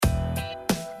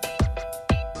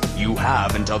You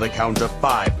have until the count of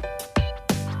 5.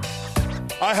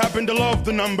 I happen to love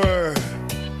the number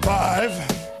 5.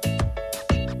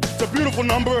 It's a beautiful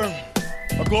number,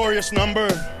 a glorious number.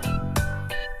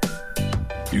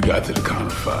 You got to the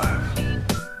count of 5.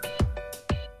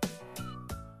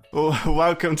 Well,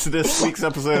 welcome to this week's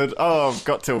episode of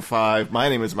Got Till 5. My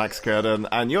name is Max Curden,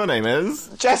 and your name is...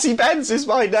 Jesse Benz is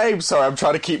my name. Sorry, I'm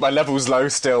trying to keep my levels low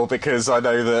still because I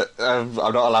know that I'm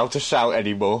not allowed to shout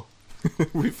anymore.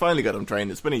 We finally got him trained.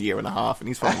 It's been a year and a half, and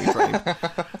he's finally trained.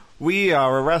 We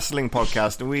are a wrestling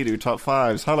podcast, and we do top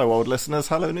 5s. Hello, old listeners.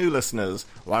 Hello, new listeners.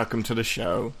 Welcome to the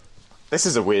show. This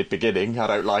is a weird beginning. I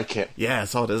don't like it. Yeah,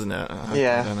 it's odd, isn't it?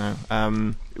 Yeah. I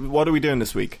don't know. What are we doing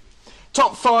this week?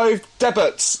 Top 5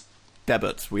 debuts.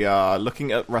 Debuts. We are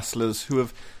looking at wrestlers who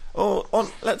have...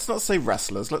 let's not say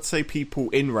wrestlers. Let's say people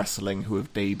in wrestling who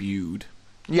have debuted.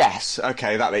 Yes,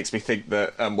 okay, that makes me think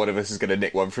that one of us is going to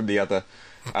nick one from the other,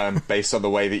 based on the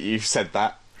way that you said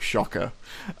that. Shocker.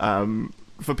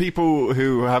 For people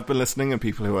who have been listening and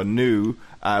people who are new,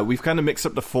 we've kind of mixed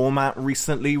up the format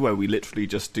recently where we literally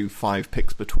just do 5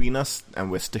 picks between us, and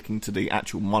we're sticking to the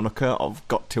actual moniker of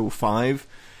Got Till 5.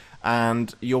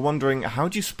 And you're wondering, how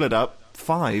do you split up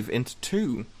 5 into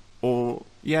 2? Or,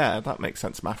 yeah, that makes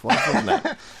sense math-wise, doesn't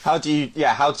it? How do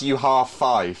you half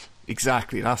 5?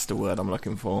 Exactly, that's the word I'm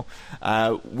looking for.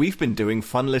 We've been doing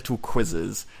fun little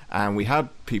quizzes, and we had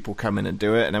people come in and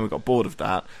do it, and then we got bored of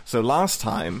that. So last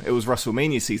time, it was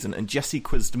WrestleMania season, and Jesse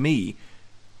quizzed me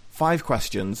 5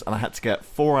 questions, and I had to get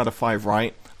 4 out of 5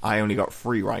 right. I only got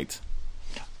 3 right.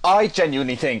 I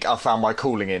genuinely think I found my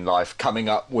calling in life coming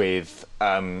up with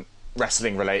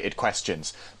wrestling-related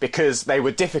questions, because they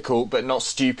were difficult, but not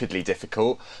stupidly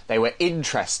difficult. They were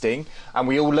interesting, and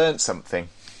we all learnt something.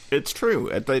 It's true.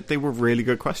 They were really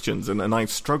good questions, and I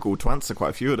struggled to answer quite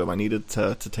a few of them. I needed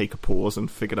to take a pause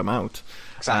and figure them out.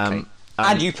 Exactly.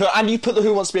 And you put the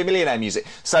Who Wants to Be a Millionaire music.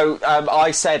 So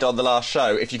I said on the last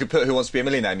show, if you could put Who Wants to Be a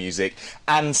Millionaire music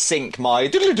and sync my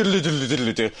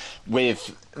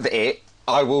with it,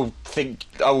 I will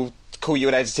call you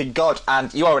an editing god,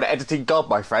 and you are an editing god,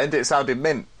 my friend. It sounded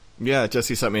mint. Yeah,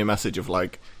 Jesse sent me a message of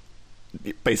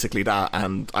basically that,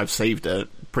 and I've saved it,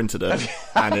 printed it,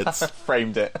 and it's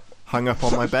framed it, hung up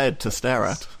on my bed to stare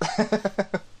at.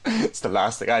 It's the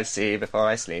last thing I see before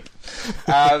I sleep.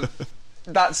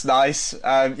 That's nice.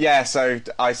 So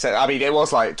I said, I mean, it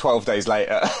was like 12 days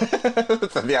later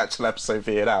than the actual episode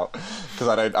being out, because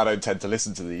I don't tend to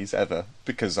listen to these ever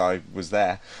because I was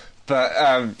there.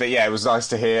 But yeah, it was nice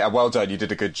to hear. Well done, you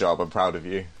did a good job. I'm proud of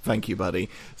you. Thank you, buddy.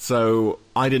 So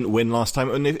I didn't win last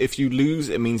time, and if you lose,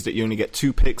 it means that you only get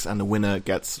 2 picks, and the winner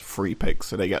gets 3 picks.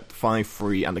 So they get 5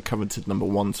 free and a coveted number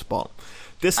 1 spot.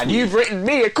 This week, you've written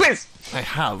me a quiz. I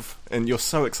have, and you're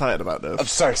so excited about this. I'm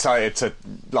so excited to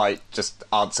just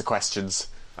answer questions.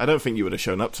 I don't think you would have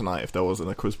shown up tonight if there wasn't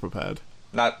a quiz prepared.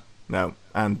 No,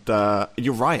 and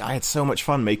you're right. I had so much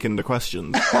fun making the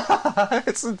questions.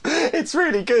 It's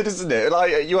really good, isn't it?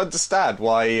 Like, you understand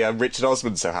why Richard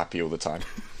Osman's so happy all the time.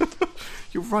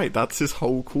 You're right. That's his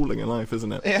whole calling in life,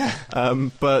 isn't it? Yeah.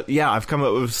 But yeah, I've come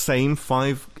up with the same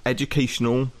 5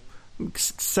 educational,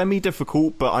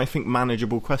 semi-difficult, but I think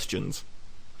manageable questions.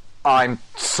 I'm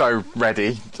so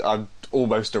ready. I'm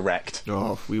almost erect.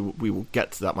 Oh, we will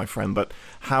get to that, my friend. But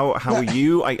how are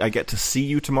you? I get to see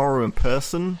you tomorrow in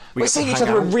person. We're seeing each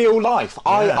other in real life.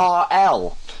 Yeah.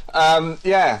 IRL.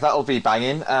 Yeah, that'll be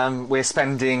banging. We're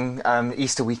spending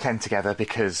Easter weekend together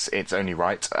because it's only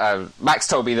right. Max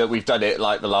told me that we've done it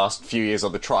like the last few years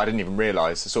on the trot. I didn't even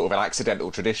realise. It's sort of an accidental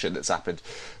tradition that's happened.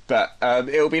 But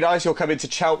it'll be nice. You'll come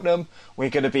into Cheltenham. We're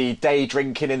going to be day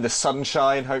drinking in the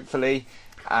sunshine, hopefully.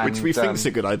 And, which we think is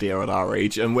a good idea at our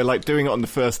age, and we're doing it on the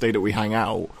first day that we hang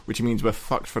out, which means we're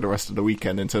fucked for the rest of the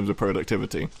weekend in terms of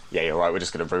productivity. Yeah, you're right. We're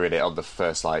just going to ruin it on the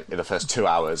first in the first 2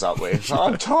 hours, aren't we?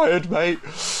 I'm tired, mate.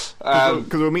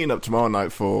 Because we're meeting up tomorrow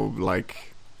night for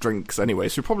drinks anyway,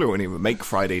 so we probably won't even make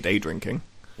Friday day drinking.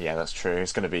 Yeah, that's true.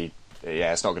 It's going to be.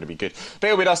 Yeah, it's not going to be good. But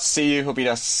it'll be nice to see you. It'll be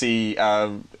nice to see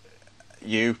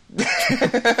you.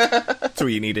 That's all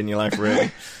you need in your life,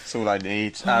 really. That's all I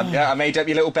need. I made up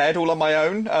your little bed all on my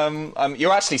own.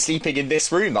 You're actually sleeping in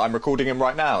this room that I'm recording in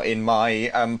right now, in my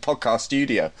podcast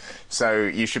studio. So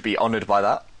you should be honoured by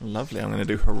that. Lovely. I'm going to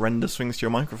do horrendous things to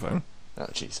your microphone. Oh,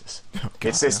 Jesus. Oh,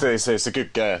 God, it's a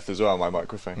good girth as well, my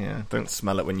microphone. Yeah, don't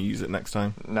smell it when you use it next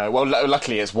time. No, well,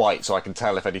 luckily it's white, so I can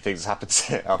tell if anything's happened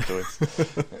to it afterwards.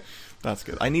 That's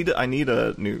good. I need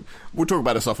a new... We'll talk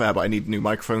about this off air, but I need a new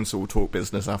microphone, so we'll talk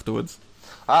business afterwards.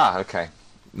 Ah, okay.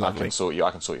 Lovely. I can sort you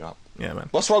out. Yeah, man.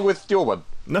 What's wrong with your one?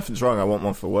 Nothing's wrong. I want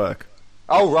one for work.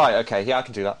 Oh, right. Okay. Yeah, I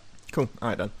can do that. Cool. All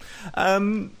right,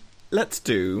 done. Let's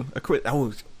do a quiz.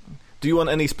 Oh, Do you want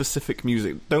any specific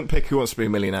music? Don't pick Who Wants to Be a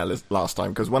Millionaire last time,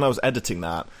 because when I was editing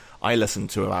that, I listened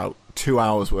to about 2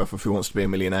 hours worth of Who Wants to Be a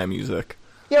Millionaire music.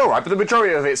 Yeah, all right, but the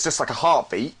majority of it's just like a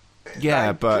heartbeat.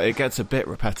 Yeah, but it gets a bit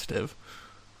repetitive.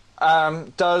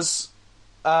 Does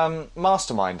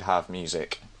Mastermind have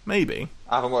music? Maybe.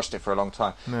 I haven't watched it for a long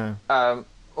time. No.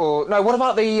 Or no, what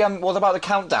about the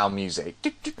countdown music?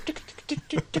 I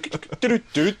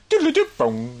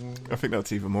think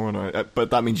that's even more annoying. But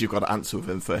that means you've got to answer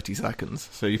within 30 seconds.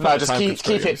 So you've No, just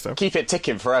keep it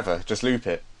ticking forever. Just loop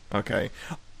it. Okay.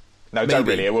 No, don't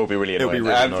really. It will be really annoying. It'll be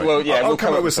really annoying. Well, yeah, I'll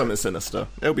come up with something sinister.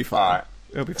 It'll be fine. All right.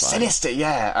 It'll be fine. Sinister,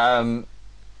 yeah.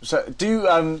 So do you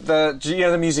know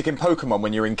the music in Pokemon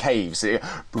when you're in caves? Boop,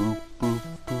 boop, boop,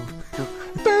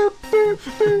 boop,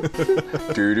 boop,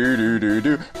 boop, do do do do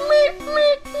do.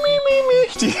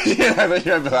 Do you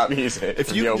remember that music?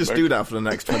 If you can just do that for the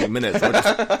next 20 minutes,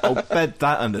 I'll bed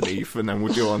that underneath and then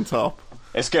we'll do on top.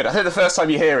 It's good. I think the first time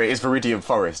you hear it is Viridian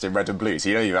Forest in Red and Blue, so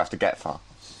you know you have to get far.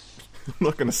 I'm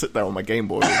not going to sit there on my Game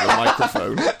Boy with a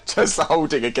microphone. Just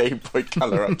holding a Game Boy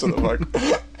Color up to the mic.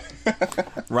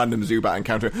 Random Zubat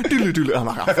encounter. Doodle doodle. Oh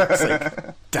my god, for fuck's sake.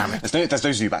 Damn it. There's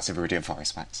no Zubats in Viridian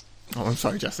Forest, Max. Oh, I'm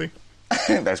sorry, Jesse.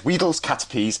 There's Weedles,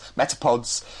 Caterpies,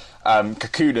 Metapods,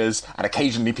 Kakunas, and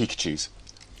occasionally Pikachus.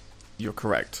 You're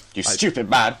correct. You stupid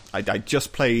man. I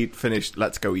just finished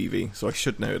Let's Go Eevee, so I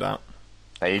should know that.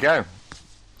 There you go.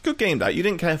 Good game, that. You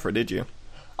didn't care for it, did you?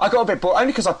 I got a bit bored, only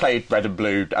because I played Red and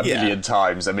Blue a million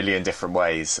times, a million different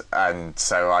ways, and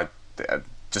so I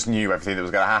just knew everything that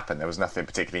was going to happen. There was nothing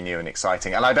particularly new and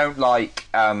exciting, and I don't like...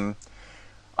 I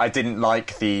didn't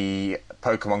like the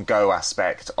Pokemon Go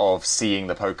aspect of seeing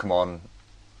the Pokemon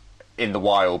in the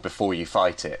wild before you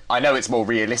fight it. I know it's more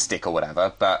realistic or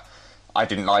whatever, but I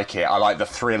didn't like it. I like the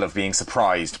thrill of being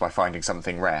surprised by finding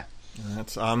something rare.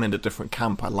 I'm in a different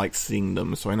camp. I like seeing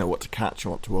them, so I know what to catch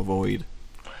and what to avoid.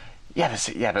 Yeah,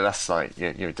 but that's like,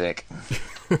 you're a dick.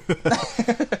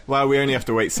 Well, we only have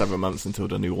to wait 7 months until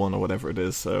the new one or whatever it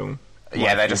is, so...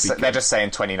 Yeah, they're just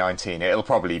saying 2019. It'll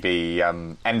probably be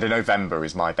end of November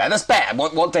is my bet. Let's bet.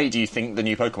 What date do you think the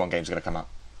new Pokemon game's going to come out?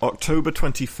 October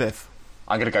 25th.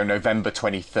 I'm going to go November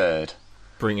 23rd.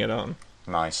 Bring it on.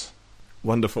 Nice.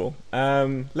 Wonderful.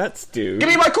 Let's do... Give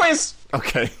me my quiz!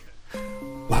 Okay.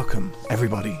 Welcome,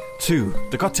 everybody, to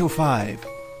the Got Till 5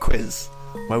 quiz,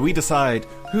 where we decide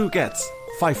who gets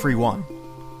 531.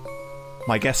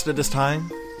 My guest at this time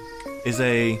is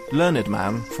a learned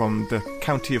man from the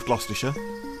county of Gloucestershire.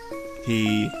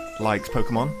 He likes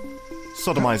Pokemon,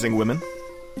 sodomizing women,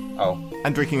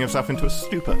 and drinking himself into a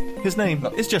stupor. His name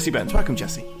is Jesse Benz. Welcome,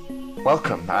 Jesse.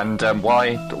 Welcome, and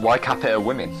why cap it at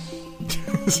women?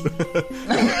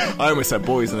 I almost said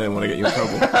boys and I didn't want to get you in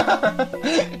trouble.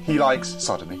 He likes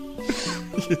sodomy.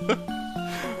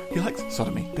 He likes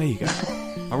sodomy. There you go.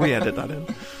 I'll re-edit that in.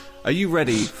 Are you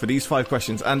ready for these 5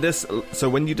 questions? And so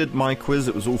when you did my quiz,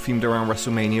 it was all themed around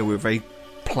WrestleMania. We were very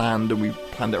planned, and we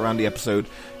planned it around the episode.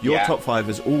 Your top 5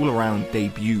 is all around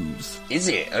debuts. Is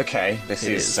it? Okay. This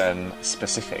is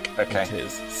specific. Okay. It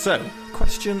is. So,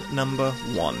 question number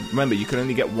 1. Remember, you can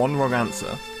only get one wrong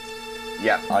answer.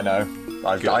 Yeah, I know.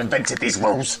 I invented these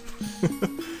rules.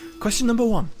 Question number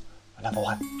 1. Number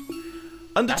 1.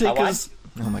 Undertaker's...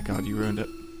 Oh my god, you ruined it.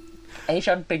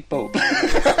 Asian big boob.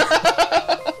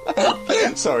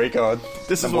 Sorry, God.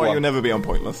 This is why you'll never be on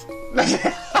Pointless.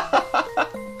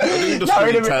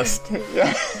 Test.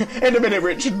 Yeah. In a minute,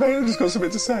 Richard Mayo has got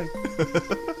something to say.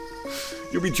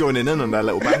 You'll be joining in on their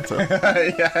little banter.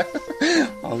 Yeah.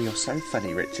 Oh, you're so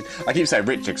funny, Richard. I keep saying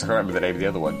Richard because I can't remember the name of the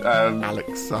other one.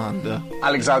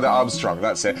 Alexander Armstrong,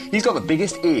 that's it. He's got the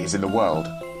biggest ears in the world.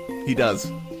 He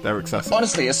does. They're excessive.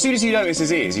 Honestly, as soon as you notice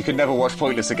his ears, you can never watch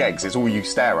Pointless again because it's all you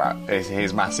stare at is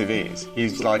his massive ears.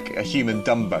 He's like a human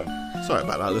Dumbo. Sorry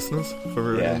about that, listeners, for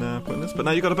ruining Pointless. But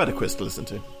now you've got a better quiz to listen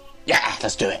to. Yeah,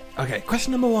 let's do it. Okay,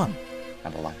 question number 1.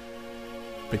 Number 1.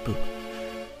 Big poop.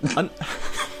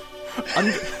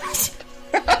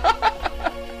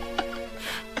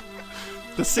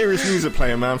 The serious music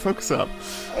player, man. Focus up.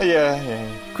 Yeah.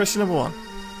 Question number 1.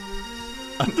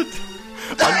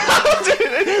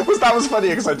 That was funny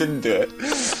because I didn't do it.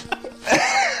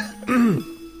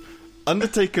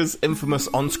 Undertaker's infamous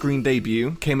on-screen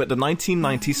debut came at the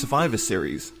 1990 Survivor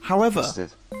Series. However,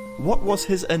 what was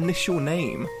his initial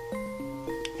name?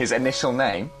 His initial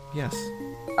name? Yes.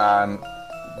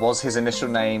 Was his initial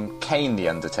name Kane the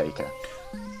Undertaker?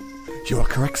 You are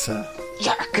correct, sir.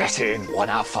 Yeah, get in. 1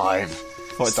 out of 5.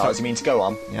 Start, you mean to go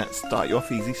on? Yeah, start you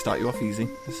off easy.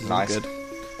 This is nice. Good.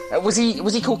 Was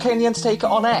he called Kane the Undertaker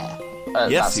on air?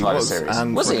 Yes, he was. Series?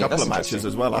 And was for he? a couple of matches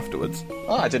as well afterwards.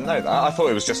 Oh, I didn't know that. I thought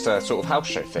it was just a sort of house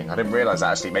show thing. I didn't realise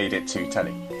that actually made it to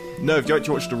telly. No, if you like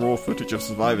to watch the raw footage of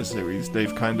Survivor Series,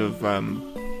 they've kind of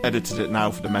edited it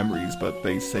now for the memories, but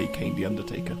they say Kane the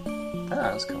Undertaker. Oh,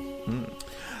 that's cool.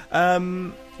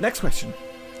 Next question.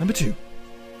 Number 2.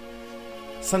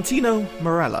 Santino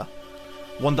Marella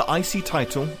won the IC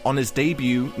title on his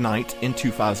debut night in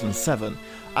 2007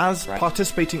 as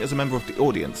participating as a member of the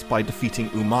audience by defeating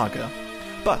Umaga.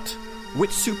 But which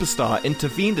superstar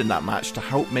intervened in that match to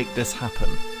help make this happen?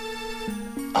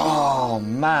 Oh,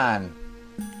 man.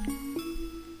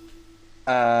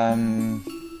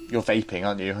 You're vaping,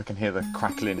 aren't you? I can hear the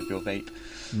crackling of your vape.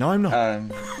 No, I'm not.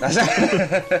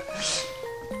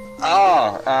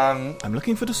 I'm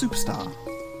looking for the superstar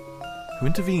who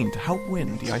intervened to help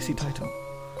win the IC title.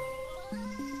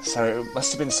 So it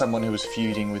must have been someone who was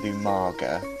feuding with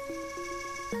Umaga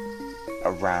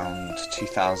around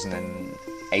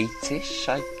 2008-ish,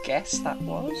 I guess that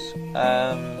was.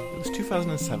 It was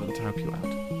 2007 to help you out.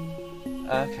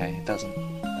 Okay, it doesn't.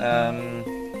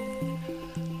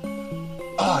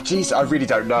 Oh, jeez, I really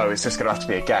don't know. It's just going to have to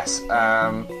be a guess.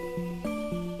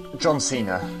 John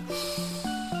Cena.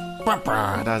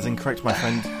 That is incorrect, my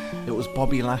friend. It was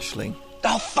Bobby Lashley.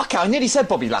 Oh, fuck it, I nearly said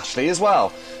Bobby Lashley as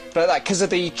well. But that because of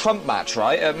the Trump match,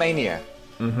 right, at Mania?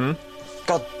 Mm-hmm.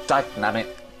 God damn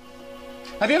it.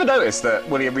 Have you ever noticed that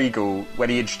William Regal, when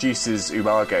he introduces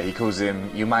Umaga, he calls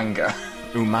him Umanga?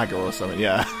 Umaga or something,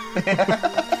 yeah.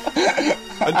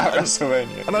 And I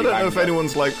don't know if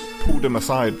anyone's like pulled him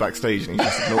aside backstage and he's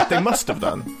just ignored. They must have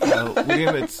done.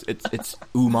 William, it's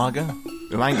Umaga?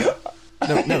 Umanga?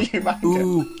 No.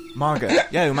 Umaga.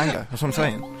 Yeah, Umanga. That's what I'm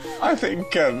saying. I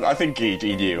think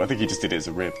he knew. I think he just did it as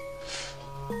a rib.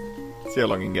 See how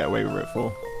long you can get away with it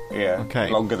for. Yeah. Okay.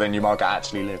 Longer than Umaga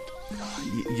actually lived.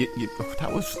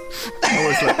 That was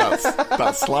like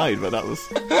that slide, but that was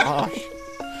harsh.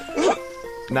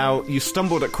 Now, you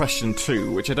stumbled at question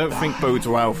 2, which I don't think bodes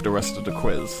well for the rest of the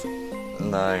quiz.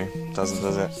 No, doesn't,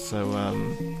 does it? So,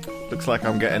 looks like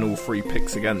I'm getting all 3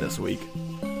 picks again this week.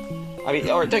 I mean,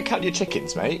 alright, don't count your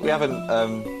chickens, mate. We haven't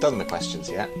done the questions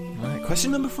yet. Alright,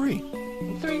 question number 3.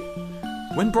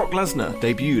 When Brock Lesnar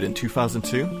debuted in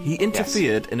 2002, he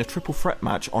interfered in a triple threat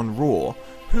match on Raw.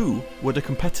 Who were the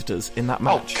competitors in that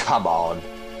match? Oh, come on.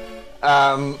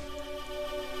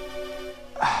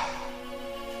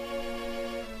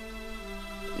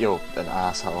 You're an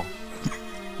asshole.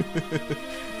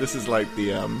 This is like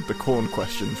the corn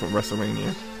question from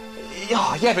WrestleMania.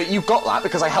 Yeah, but you got that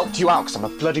because I helped you out because I'm a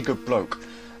bloody good bloke.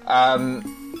 I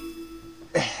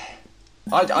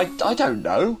don't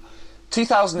know.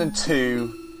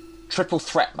 2002 triple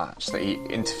threat match that he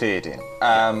interfered in.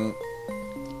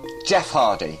 Jeff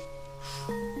Hardy.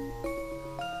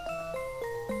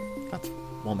 That's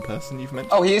one person you've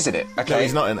mentioned. Oh, he is in it. Okay. No,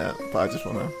 he's not in it, but I just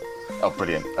want to... Oh,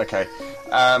 brilliant. Okay.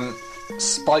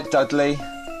 Spike Dudley.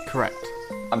 Correct.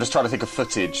 I'm just trying to think of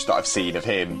footage that I've seen of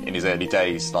him in his early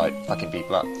days, like fucking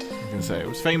people up. I was going to say, it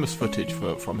was famous footage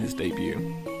from his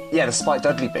debut. Yeah, the Spike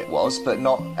Dudley bit was, but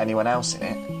not anyone else in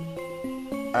it.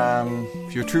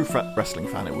 If you're a true wrestling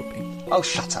fan, it would be. Oh,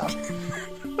 shut up.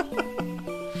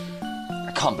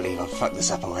 I can't believe I've fucked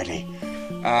this up already.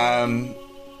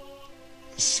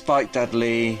 Spike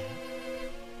Dudley...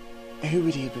 Who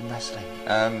would he have been wrestling?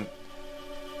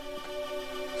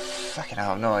 Fucking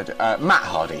hell, no idea. Matt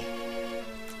Hardy.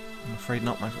 I'm afraid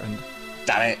not, my friend.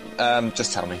 Damn it.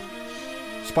 Just tell me.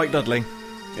 Spike Dudley,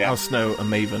 Yeah. Al Snow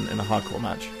and Maven in a hardcore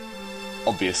match.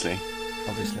 Obviously.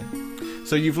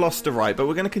 So you've lost the right, but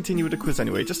we're going to continue with the quiz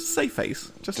anyway. Just to save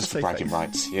face. Just to for save bragging face.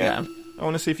 rights, yeah. I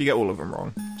want to see if you get all of them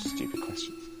wrong. Stupid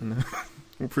question.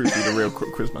 We'll prove you the real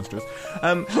quizmaster is.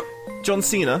 John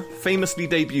Cena famously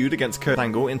debuted against Kurt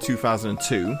Angle in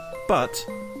 2002, but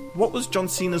what was John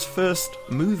Cena's first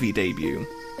movie debut?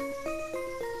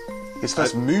 His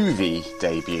first movie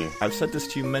debut. I've said this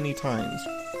to you many times.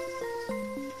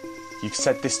 You've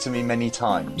said this to me many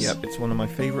times. Yep, it's one of my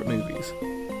favourite movies.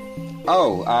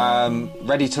 Oh,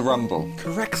 Ready to Rumble.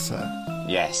 Correct, sir.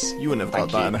 Yes. You wouldn't have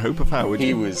Thank got that you. in a hope of how, would He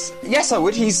you? was... Yes, I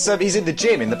would. He's in the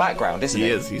gym in the background, isn't he?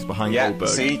 He is. He's behind Yeah,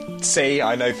 Goldberg. see,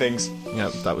 I know things. Yeah,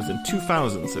 that was in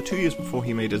 2000, so 2 years before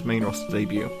he made his main roster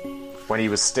debut. When he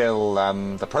was still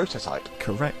the prototype.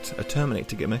 Correct. A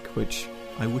Terminator gimmick, which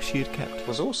I wish he had kept. It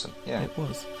was awesome, yeah. It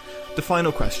was. The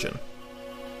final question.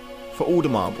 For all the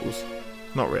marbles.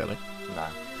 Not really. No.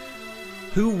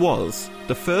 Who was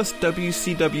the first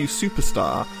WCW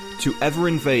superstar to ever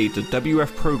invade the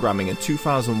WF programming in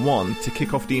 2001 to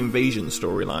kick off the Invasion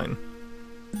storyline?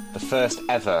 The first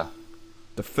ever.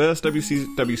 The first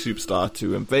WCW superstar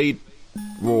to invade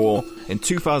Raw in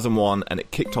 2001, and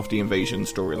it kicked off the Invasion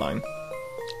storyline.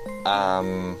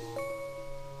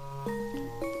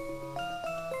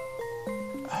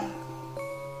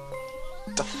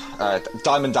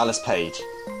 Diamond Dallas Page.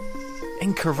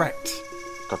 Incorrect.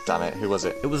 God damn it, who was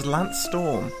it? It was Lance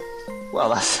Storm. Well,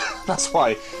 that's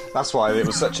why it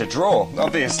was such a draw,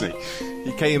 obviously.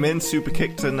 He came in, super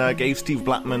kicked, and gave Steve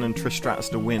Blackman and Trish Stratus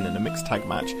the win in a mixed tag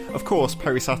match. Of course,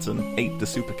 Perry Saturn ate the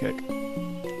super kick.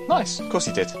 Nice, of course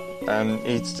he did.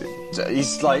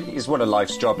 He's one of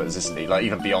life's jobbers, isn't he? Like,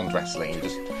 even beyond wrestling,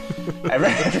 just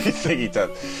everything he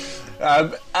does.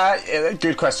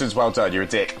 Good questions, well done. You're a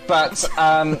dick. But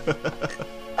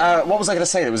what was I going to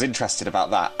say that was interesting about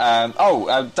that?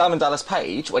 Diamond Dallas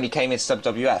Page, when he came into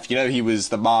WWF, you know, he was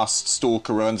the masked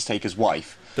stalker of Undertaker's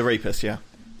wife. The rapist, yeah.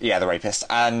 Yeah, the rapist.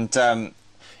 And, all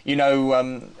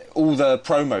the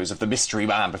promos of the Mystery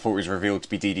Man before he was revealed to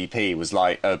be DDP was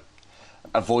like a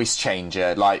voice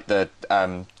changer, like the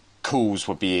calls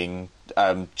were being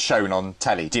shown on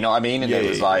telly. Do you know what I mean? And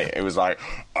it was like,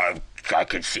 I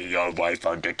could see your wife,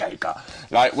 Undertaker.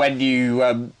 Like, when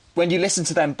you listen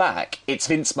to them back, it's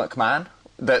Vince McMahon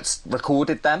that's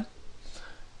recorded them.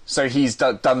 So he's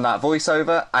done that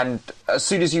voiceover, and as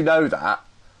soon as you know that,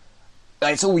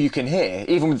 it's all you can hear.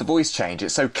 Even with the voice change,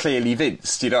 it's so clearly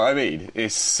Vince. Do you know what I mean?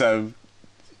 It's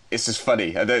just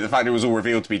funny. And the fact it was all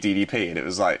revealed to be DDP, and it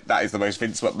was like, that is the most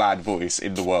Vince McMahon voice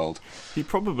in the world. He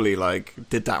probably,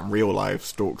 did that in real life,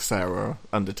 stalked Sarah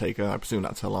Undertaker. I presume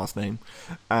that's her last name.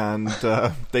 And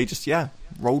they just,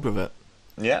 rolled with it.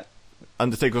 Yeah.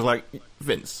 Undertaker was like,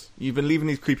 Vince, you've been leaving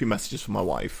these creepy messages for my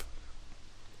wife.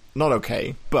 Not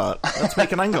okay, but let's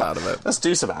make an angle out of it. Let's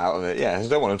do something out of it, yeah. I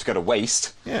don't want him to go to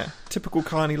waste. Yeah, typical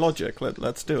Carney logic.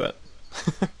 Let's do it.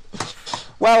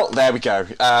 Well, there we go.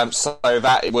 So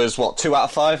that was, 2 out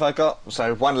of 5 I got?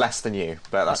 So 1 less than you,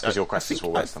 but that's because your questions were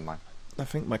worse than mine. I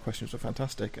think my questions were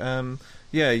fantastic. You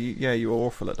were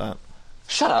awful at that.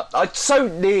 Shut up. I so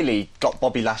nearly got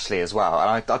Bobby Lashley as well, and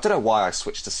I don't know why I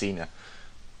switched to Cena.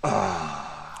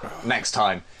 Next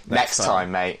time,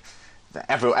 mate.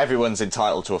 Everyone's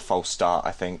entitled to a false start,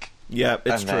 I think. Yeah,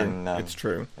 it's true. It's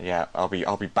true. Yeah, I'll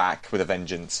be back with a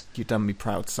vengeance. You've done me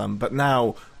proud, son. But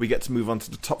now we get to move on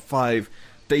to the top 5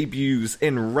 debuts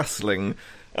in wrestling,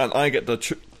 and I get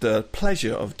the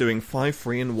pleasure of doing 5,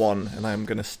 3, and 1, and I'm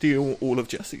going to steal all of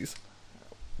Jesse's.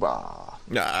 Wow.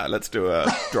 Nah, let's do a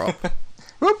drop. 5,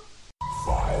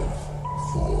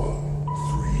 4,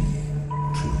 3,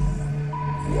 2,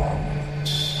 1,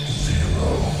 0.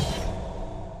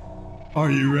 Are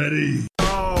you ready?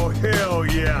 Oh, hell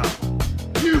yeah.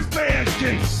 You fans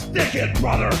can stick it,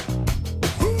 brother.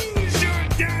 Who's your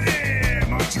daddy,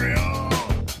 Montreal?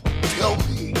 Tell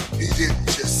me he didn't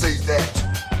just say that.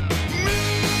 Me!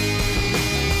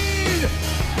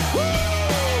 Woo!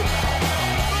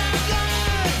 My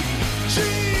God!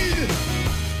 Gene!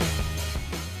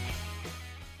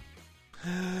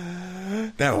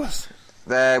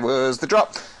 There was the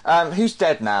drop. Who's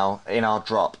dead now in our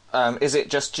drop? Is it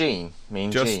just Gene?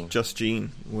 Gene. Just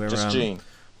Gene. Gene.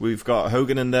 We've got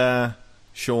Hogan in there,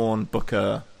 Shawn,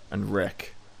 Booker, and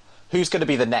Rick. Who's going to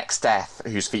be the next death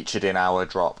who's featured in our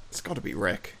drop? It's got to be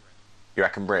Rick. You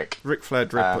reckon Rick? Ric Flair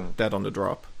dead on the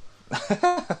drop.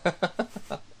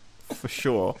 For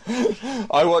sure.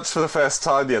 I watched for the first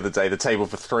time the other day the Table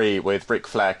for 3 with Ric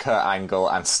Flair, Kurt Angle,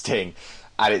 and Sting,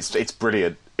 and it's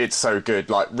brilliant. It's so good.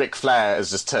 Like, Ric Flair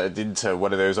has just turned into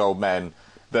one of those old men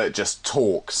that just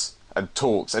talks and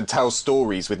tells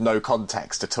stories with no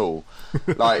context at all.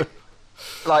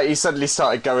 Like he suddenly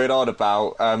started going on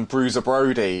about Bruiser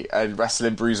Brody and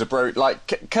wrestling Bruiser Brody.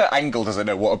 Like, Kurt Angle doesn't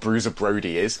know what a Bruiser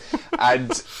Brody is,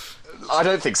 and I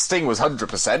don't think Sting was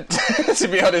 100%, to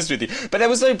be honest with you. But there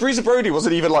was no Bruiser Brody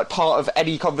wasn't even like part of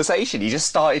any conversation. He just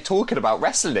started talking about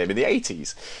wrestling him in the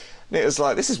 80s. And it was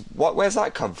like, where's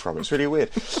that come from? It's really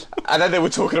weird. And then they were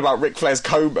talking about Ric Flair's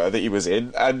coma that he was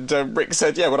in, and Rick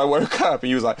said, yeah, when I woke up,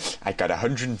 he was like, I got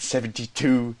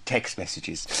 172 text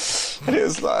messages. And it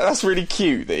was like, that's really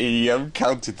cute that he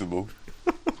counted them all.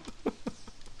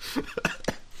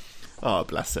 Oh,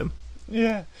 bless him.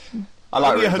 Yeah. I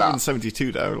like Only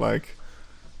 172 though, like...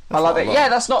 I like that. Yeah,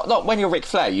 that's not when you're Ric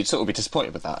Flair, you'd sort of be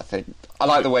disappointed with that, I think. I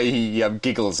like the way he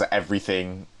giggles at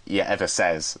everything he ever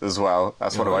says as well.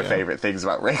 That's one of my favourite things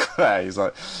about Ric Flair. He's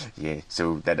like, yeah,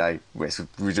 so then I wrestled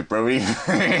Bruiser Brody.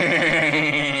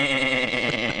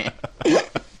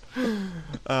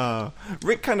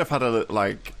 Rick kind of had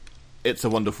a, It's a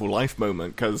Wonderful Life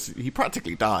moment, because he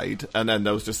practically died, and then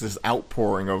there was just this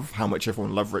outpouring of how much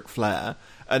everyone loved Ric Flair,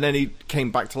 and then he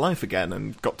came back to life again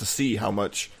and got to see how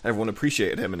much everyone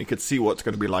appreciated him, and he could see what it's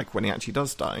going to be like when he actually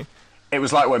does die. It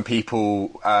was like when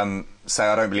people say,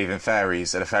 I don't believe in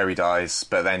fairies, and a fairy dies,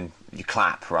 but then you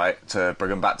clap, right, to bring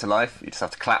them back to life. You just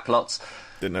have to clap lots.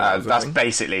 Didn't know that was a that's thing.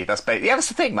 basically that's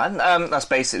the thing, man. That's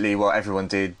basically what everyone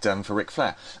did for Ric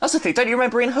Flair. That's the thing. Don't you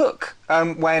remember in Hook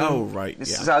when? Oh, right,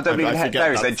 This yeah. I don't mean I forget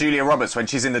there is that's- Julia Roberts when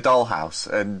she's in the dollhouse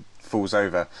and falls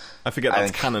over. I forget that's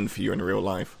And- canon for you in real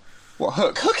life. What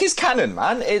Hook? Hook is canon,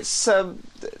 man. It's you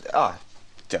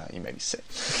made me sick.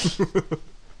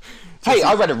 Hey,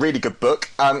 I read a really good book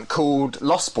called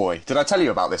Lost Boy. Did I tell you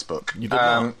about this book? You did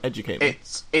not. Educate me.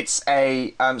 It's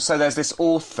a so there's this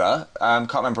author,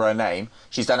 can't remember her name.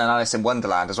 She's done an Alice in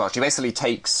Wonderland as well. She basically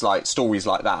takes like stories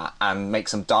like that and makes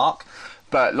them dark.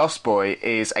 But Lost Boy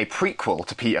is a prequel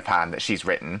to Peter Pan that she's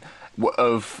written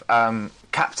of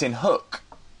Captain Hook.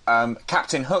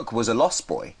 Captain Hook was a lost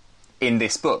boy in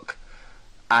this book.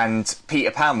 And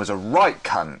Peter Pan was a right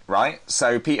cunt, right?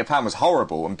 So Peter Pan was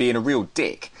horrible and being a real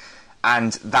dick.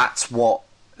 And that's what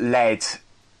led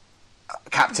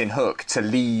Captain Hook to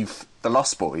leave the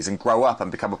Lost Boys and grow up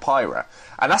and become a pirate.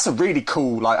 And that's a really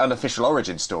cool, like, unofficial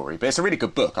origin story. But it's a really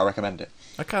good book. I recommend it.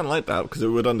 I kind of like that because it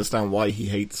would understand why he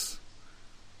hates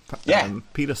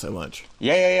Peter so much.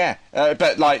 Yeah.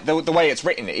 But, like, the way it's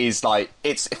written is, like,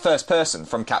 it's first person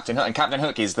from Captain Hook. And Captain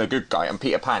Hook is the good guy and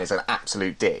Peter Pan is an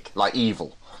absolute dick. Like,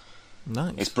 evil.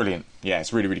 Nice. It's brilliant. Yeah,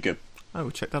 it's really, really good. Oh,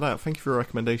 we'll check that out. Thank you for your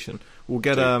recommendation. We'll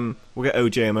get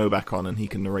OJMO back on and he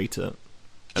can narrate it. And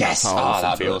Yes! that's how I'll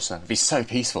that'd listen be to it. awesome. It'd be so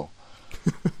peaceful.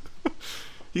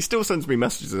 He still sends me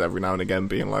messages every now and again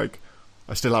being like,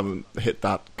 I still haven't hit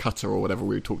that cutter or whatever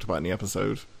we talked about in the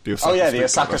episode. The The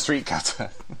Osaka cutter. Street Cutter.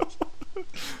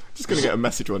 Just going to get a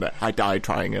message on it. I died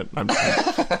trying it. Went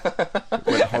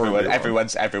horribly wrong.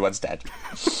 Everyone's dead.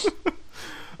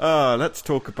 Let's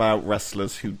talk about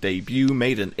wrestlers who debut,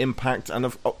 made an impact,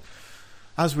 and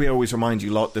as we always remind you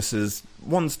lot, this is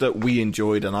ones that we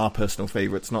enjoyed and our personal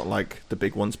favourites, not like the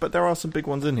big ones, but there are some big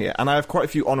ones in here. And I have quite a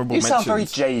few honourable You mentions. sound very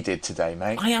jaded today,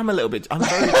 mate. I am a little bit. I'm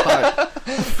very tired.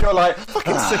 You're like,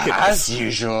 fucking sick of as this.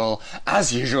 usual,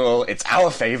 it's our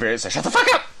favourite, so shut the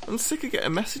fuck up! I'm sick of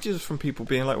getting messages from people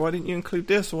being like, why didn't you include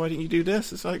this, or why didn't you do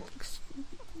this? It's like,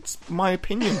 it's my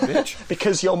opinion, bitch.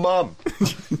 Because your mum.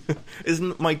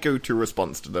 Isn't my go-to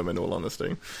response to them, in all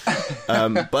honesty.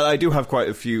 But I do have quite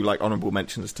a few like honourable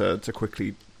mentions to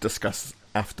quickly discuss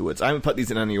afterwards. I haven't put these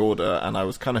in any order, and I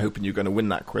was kind of hoping you were going to win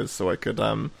that quiz so I could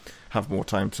have more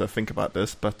time to think about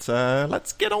this. But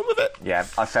let's get on with it. Yeah,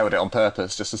 I failed it on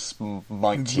purpose, just to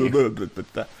smite you.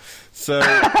 So,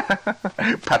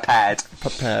 Prepared.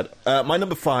 my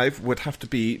number 5 would have to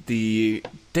be the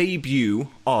debut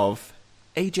of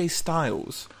AJ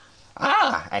Styles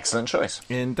Excellent choice.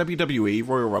 in WWE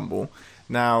Royal Rumble.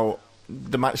 Now,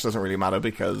 the match doesn't really matter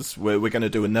because we're going to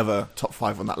do another top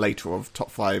 5 on that later of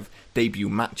top 5 debut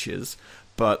matches.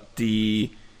 But the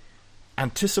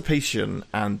anticipation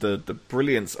and the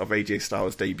brilliance of AJ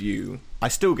Styles' debut, I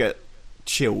still get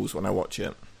chills when I watch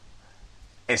it.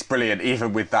 It's brilliant,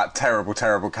 even with that terrible,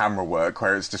 terrible camera work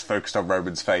where it's just focused on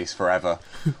Roman's face forever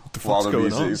while the going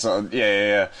music on? is on.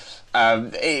 Yeah.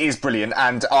 It is brilliant,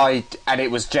 and it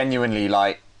was genuinely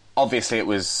like, obviously it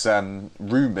was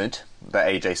rumoured that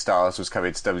AJ Styles was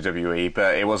coming to WWE,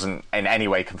 but it wasn't in any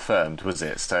way confirmed, was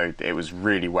it? So it was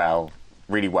really well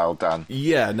done.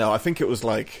 Yeah, no, I think it was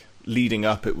like leading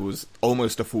up, it was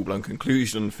almost a full-blown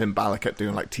conclusion. Finn Balor kept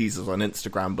doing like teasers on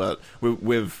Instagram, but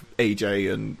with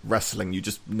AJ and wrestling, you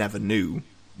just never knew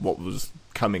what was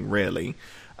coming, really.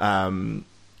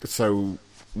 So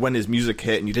when his music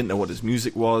hit and you didn't know what his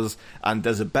music was, and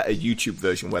there's a better YouTube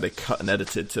version where they cut and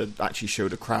edited to actually show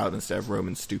the crowd instead of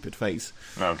Roman's stupid face.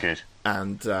 Oh, good.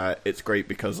 And it's great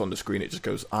because on the screen it just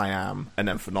goes, I am, and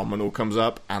then Phenomenal comes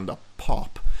up, and a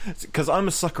pop. Because I'm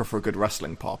a sucker for a good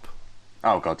wrestling pop.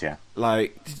 Oh, God, yeah.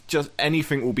 Like, just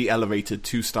anything will be elevated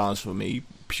 2 stars for me,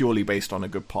 purely based on a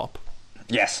good pop.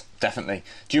 Yes, definitely.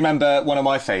 Do you remember one of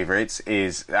my favourites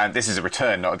is, this is a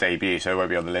return, not a debut, so it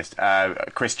won't be on the list,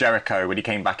 Chris Jericho, when he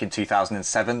came back in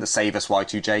 2007, the Save Us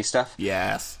Y2J stuff?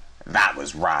 Yes. That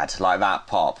was rad. Like, that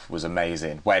pop was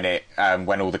amazing. When it,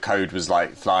 when all the code was,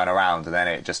 like, flying around, and then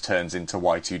it just turns into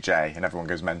Y2J, and everyone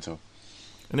goes mental.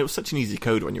 And it was such an easy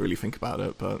code when you really think about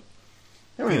it, but,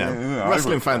 you know,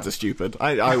 wrestling fans are stupid.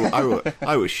 I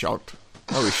was shocked.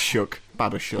 I was shook.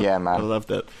 Baba shook. Yeah, man. I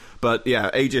loved it. But, yeah,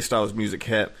 AJ Styles' music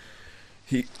hit.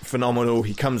 Phenomenal.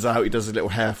 He comes out, he does a little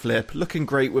hair flip, looking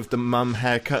great with the mum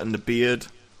haircut and the beard.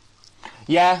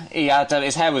 Yeah, he had,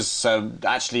 his hair was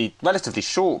actually relatively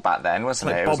short back then, wasn't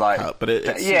Like it? It was bob like, cut, but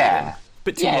it's yeah.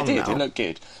 bit too Yeah, long it did. now. It looked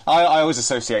good. I always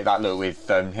associate that look with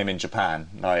him in Japan,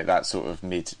 like that sort of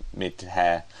mid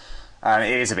hair. And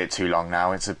it is a bit too long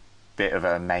now. It's a bit of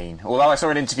a mane. Although I saw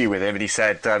an interview with him and he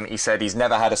said he's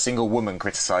never had a single woman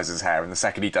criticise his hair, and the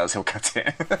second he does, he'll cut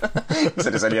it. He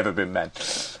said it's only ever been men.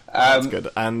 That's good.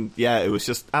 And yeah, it was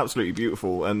just absolutely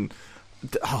beautiful. And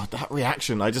that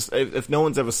reaction, if no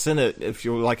one's ever seen it, if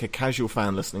you're like a casual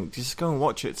fan listening, just go and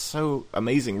watch it. It's so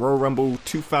amazing. Royal Rumble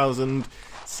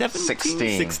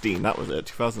 2016, that was it,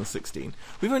 2016.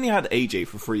 We've only had AJ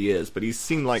for 3 years, but he's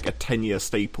seemed like a 10-year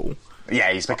staple.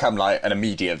 Yeah, he's become like an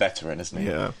immediate veteran, isn't he?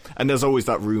 Yeah, and there's always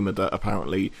that rumour that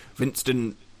apparently Vince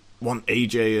didn't want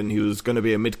AJ and he was going to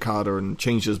be a mid-carder and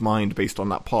changed his mind based on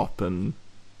that pop, and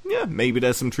yeah, maybe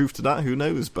there's some truth to that, who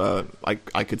knows, but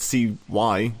I could see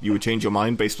why you would change your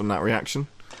mind based on that reaction.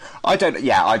 I don't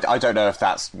know if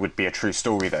that would be a true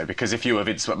story, though, because if you were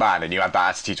Vince McMahon and you had that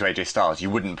attitude to AJ Styles, you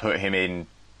wouldn't put him in,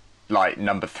 like,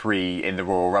 number 3 in the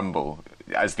Royal Rumble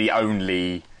as the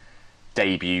only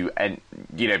debut, and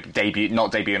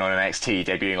not debuting on NXT,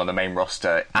 debuting on the main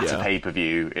roster at a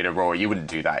pay-per-view in a Raw. You wouldn't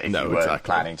do that if you were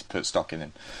planning to put stock in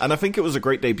him. And I think it was a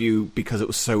great debut because it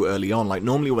was so early on. Like,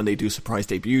 normally when they do surprise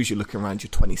debuts, you're looking around your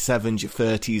 27s, your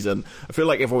 30s, and I feel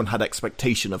like everyone had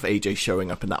expectation of AJ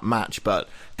showing up in that match, but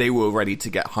they were ready to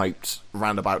get hyped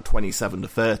around about 27 to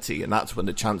 30, and that's when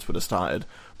the chance would have started.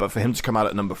 But for him to come out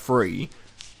at number 3,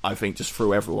 I think just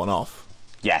threw everyone off.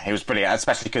 Yeah, it was brilliant,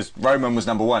 especially because Roman was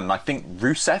number 1, and I think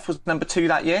Rusev was number 2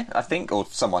 that year, or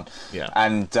someone. Yeah.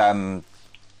 And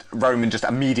Roman just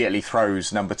immediately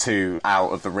throws number 2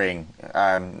 out of the ring.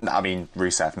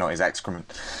 Rusev, not his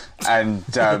excrement. And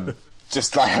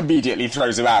just, like, immediately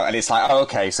throws him out, and it's like, oh,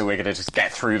 okay, so we're going to just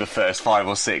get through the first 5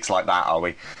 or 6 like that, are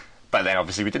we? But then,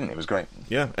 obviously, we didn't. It was great.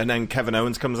 Yeah, and then Kevin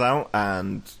Owens comes out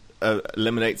and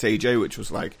eliminates AJ, which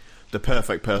was, like, the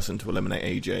perfect person to eliminate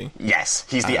AJ. Yes,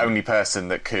 he's the only person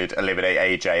that could eliminate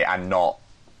AJ and not,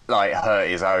 like, hurt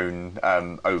his own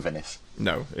overness.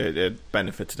 No, it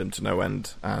benefited him to no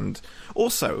end. And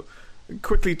also,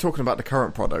 quickly talking about the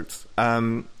current product,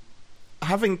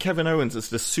 having Kevin Owens as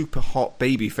this super hot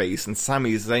babyface and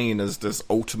Sami Zayn as this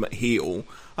ultimate heel,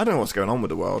 I don't know what's going on with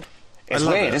the world. It's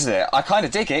weird, isn't it? I kind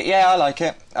of dig it. Yeah, I like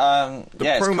it.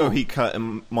 The promo he cut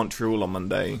in Montreal on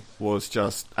Monday was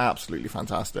just absolutely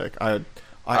fantastic.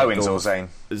 Owens or Zayn?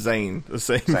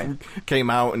 Zayn came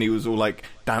out and he was all like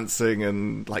dancing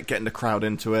and like getting the crowd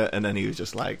into it, and then he was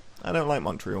just like, I don't like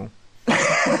Montreal.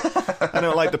 I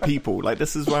don't like the people. Like,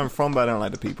 this is where I'm from, but I don't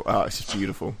like the people. Oh, it's just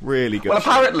beautiful. Really good. Well,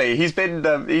 apparently he's been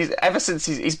ever since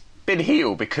he's been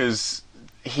heel because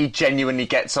he genuinely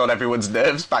gets on everyone's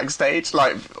nerves backstage,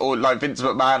 like Vince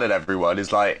McMahon and everyone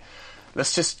is like,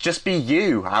 let's just be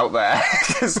you out there,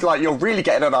 because like you're really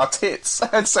getting on our tits,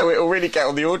 and so it'll really get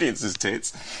on the audience's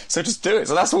tits. So just do it.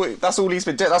 So that's all he's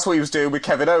been doing. That's what he was doing with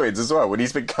Kevin Owens as well, when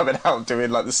he's been coming out doing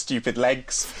like the stupid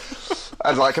legs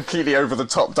and like completely over the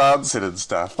top dancing and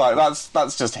stuff. Like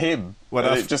that's just him. Well,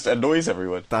 and it just annoys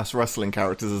everyone. That's wrestling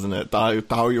characters, isn't it?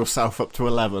 Dial yourself up to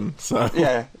 11. So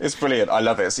yeah, it's brilliant. I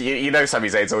love it. So you know, Sami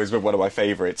Zayn's always been one of my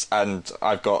favourites, and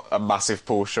I've got a massive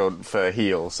penchant for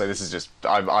heel. So this is just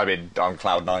I'm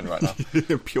cloud 9 right now.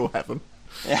 Pure heaven.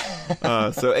 Yeah.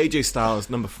 So AJ Styles,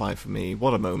 number 5 for me.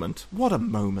 What a moment! What a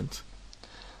moment!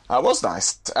 It was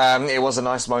nice. It was a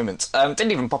nice moment.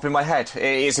 Didn't even pop in my head.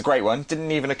 It's a great one.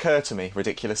 Didn't even occur to me,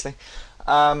 ridiculously.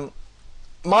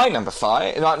 My number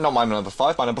 5, not my number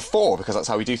 5, my number 4, because that's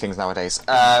how we do things nowadays,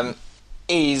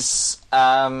 is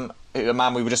a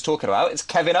man we were just talking about. It's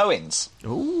Kevin Owens.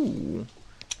 Ooh.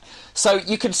 So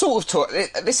you can sort of talk...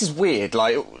 This is weird.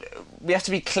 Like, we have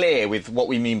to be clear with what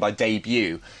we mean by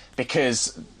debut,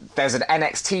 because there's an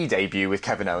NXT debut with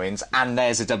Kevin Owens and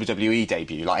there's a WWE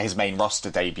debut, like his main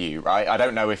roster debut, right? I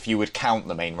don't know if you would count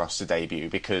the main roster debut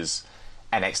because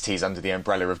NXT's under the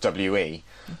umbrella of WWE,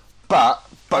 but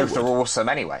both are awesome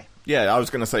anyway. Yeah, I was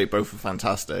going to say both are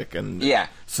fantastic and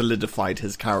solidified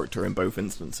his character in both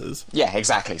instances. Yeah,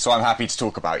 exactly. So I'm happy to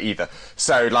talk about either.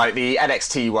 So, like, the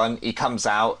NXT one, he comes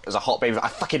out as a hot baby. I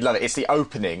fucking love it. It's the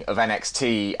opening of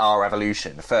NXT R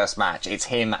Evolution, the first match. It's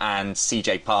him and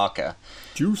CJ Parker.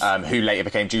 Juice. Who later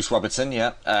became Juice Robinson,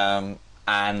 yeah.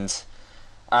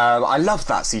 I loved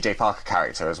that CJ Parker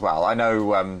character as well. I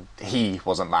know he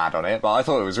wasn't mad on it, but I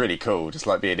thought it was really cool, just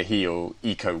like being a heel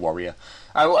eco-warrior.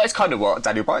 Well, it's kind of what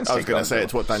Daniel Bryan's done. I was going to say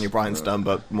it's what Daniel Bryan's done,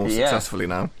 but more successfully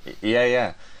now.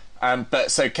 Yeah.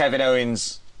 But so Kevin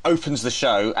Owens opens the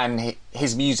show, and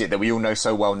his music that we all know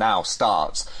so well now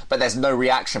starts, but there's no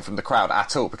reaction from the crowd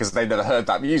at all because they've never heard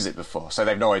that music before, so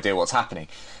they've no idea what's happening.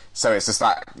 So it's just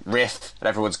that riff, and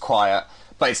everyone's quiet.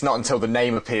 But it's not until the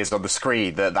name appears on the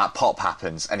screen that pop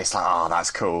happens, and it's like, oh,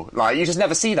 that's cool. Like, you just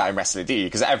never see that in wrestling, do you?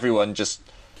 Because everyone just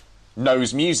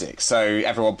knows music, so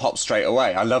everyone popped straight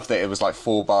away. I love that it was like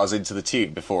 4 bars into the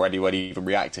tune before anyone even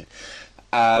reacted.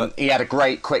 He had a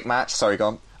great quick match. Sorry, go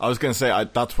on. I was going to say,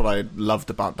 that's what I loved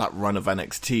about that run of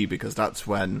NXT, because that's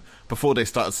when, before they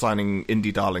started signing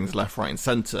indie darlings left, right and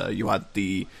centre, you had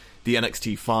the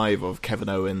NXT 5 of Kevin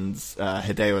Owens,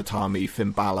 Hideo Itami,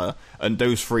 Finn Balor, and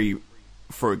those three,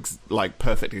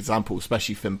 perfect example,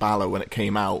 especially Finn Balor, when it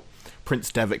came out,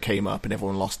 Prince Devitt came up and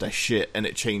everyone lost their shit, and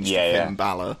it changed to Finn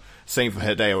Balor. Same for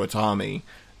Hideo Itami.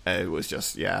 It was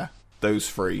just, those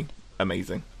three,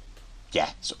 amazing. Yeah,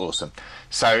 it's awesome.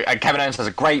 So Kevin Owens has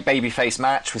a great babyface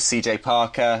match with CJ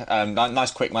Parker.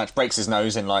 Nice quick match. Breaks his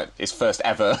nose in his first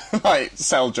ever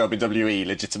sell job in WWE.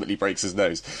 Legitimately breaks his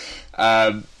nose.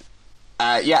 Has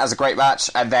a great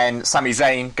match. And then Sami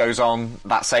Zayn goes on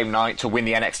that same night to win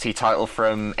the NXT title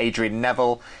from Adrian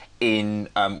Neville in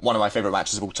one of my favourite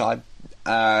matches of all time.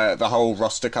 The whole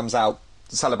roster comes out,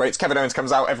 celebrates. Kevin Owens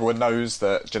comes out. Everyone knows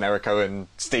that Generico and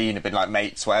Steen have been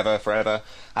mates, whatever, forever.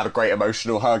 Have a great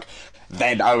emotional hug.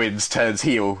 Then Owens turns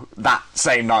heel that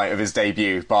same night of his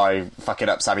debut by fucking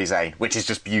up Sami Zayn, which is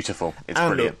just beautiful. It's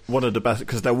brilliant. One of the best,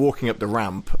 because they're walking up the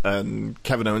ramp, and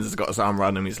Kevin Owens has got his arm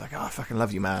around him, he's like, I fucking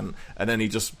love you, man. And then he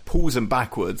just pulls him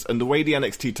backwards, and the way the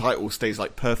NXT title stays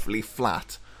perfectly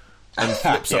flat and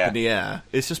flips up in the air,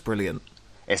 it's just brilliant.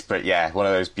 It's one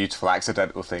of those beautiful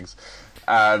accidental things.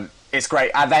 It's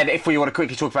great. And then if we want to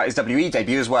quickly talk about his WWE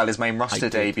debut as well, his main roster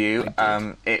debut,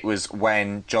 it was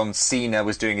when John Cena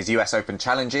was doing his US Open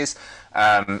challenges.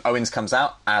 Owens comes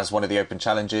out as one of the Open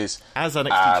challenges. As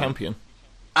NXT champion.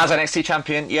 As NXT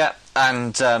champion, yeah.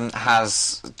 And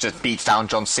has just beats down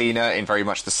John Cena in very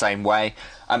much the same way.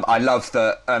 I love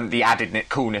that the added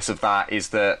coolness of that is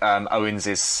that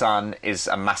Owens' son is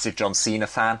a massive John Cena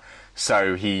fan.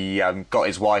 So he got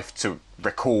his wife to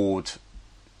record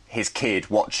his kid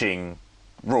watching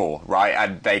Raw, right?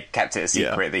 And they kept it a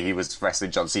secret that he was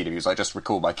wrestling John Cena. He was like, just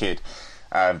record my kid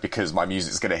because my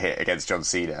music's going to hit against John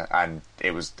Cena. And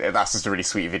that's just a really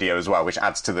sweet video as well, which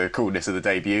adds to the coolness of the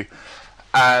debut.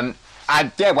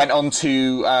 Went on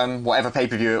to whatever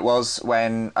pay-per-view it was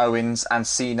when Owens and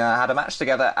Cena had a match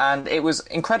together, and it was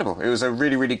incredible. It was a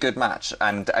really, really good match.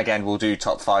 And again, we'll do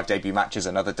top 5 debut matches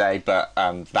another day, but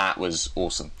that was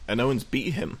awesome. And Owens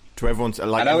beat him. To everyone's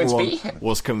everyone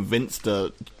was convinced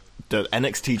that the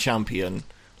NXT champion,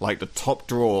 the top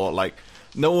draw,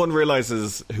 no one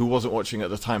realizes who wasn't watching at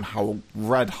the time how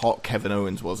red hot Kevin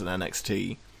Owens was in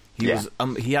NXT.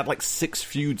 He had 6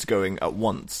 feuds going at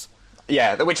once.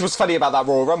 Yeah, which was funny about that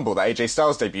Royal Rumble that AJ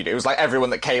Styles debuted. It was everyone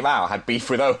that came out had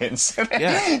beef with Owens.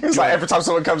 It was every time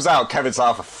someone comes out, Kevin's like,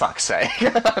 oh, for fuck's sake,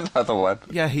 another one.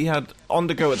 Yeah, he had on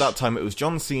the go at that time. It was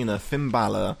John Cena, Finn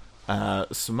Balor,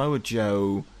 Samoa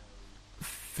Joe,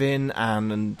 Finn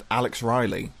and Alex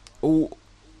Riley,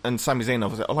 and Sami Zayn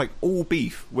obviously, all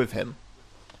beef with him.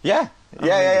 Yeah.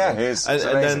 It's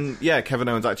and then Kevin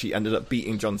Owens actually ended up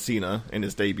beating John Cena in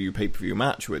his debut pay-per-view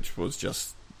match, which was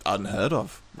just unheard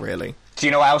of, really. Do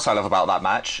you know what else I love about that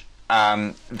match?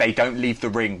 They don't leave the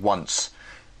ring once.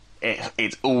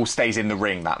 It all stays in the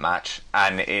ring, that match,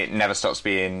 and it never stops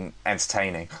being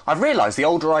entertaining. I've realised the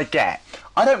older I get,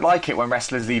 I don't like it when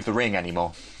wrestlers leave the ring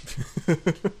anymore.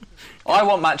 I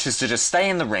want matches to just stay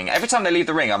in the ring. Every time they leave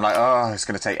the ring, I'm like, oh, it's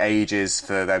going to take ages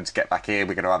for them to get back in.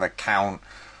 We're going to have a count,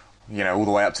 all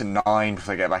the way up to 9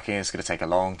 before they get back in. It's going to take a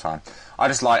long time. I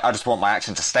just want my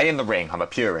action to stay in the ring. I'm a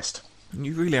purist.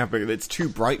 You really have. It's too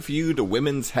bright for you. The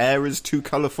women's hair is too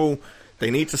colourful. They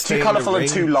need to stay too colourful and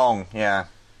too long. Yeah.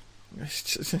 I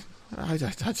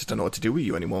just don't know what to do with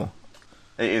you anymore.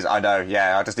 It is, I know,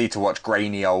 yeah. I just need to watch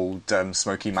grainy old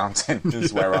Smoky Mountain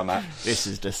is where I'm at. This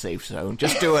is the safe zone.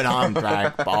 Just do an arm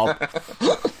drag, Bob.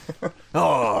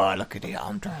 Oh, look at the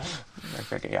arm drag.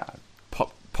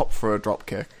 Pop for a drop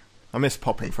kick. I miss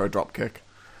popping for a drop kick.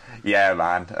 Yeah,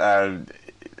 man.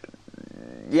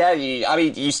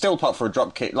 You still pop for a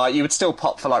drop kick. You would still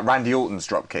pop for Randy Orton's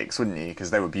drop kicks, wouldn't you? Because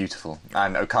they were beautiful,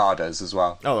 and Okada's as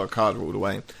well. Oh, Okada all the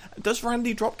way. Does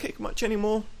Randy drop kick much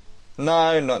anymore?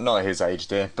 No, not at his age,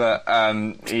 dear. But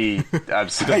he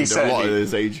doesn't know what at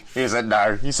his age.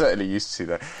 He certainly used to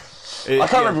though. I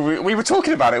can't remember. We were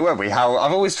talking about it, weren't we? How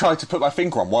I've always tried to put my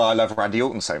finger on why I love Randy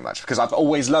Orton so much, because I've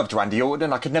always loved Randy Orton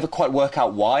and I could never quite work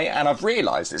out why, and I've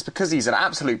realised it's because he's an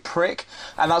absolute prick,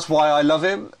 and that's why I love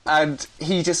him, and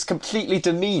he just completely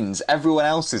demeans everyone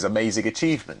else's amazing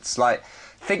achievements.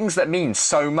 Things that mean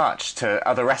so much to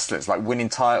other wrestlers, like winning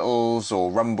titles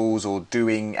or rumbles or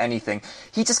doing anything,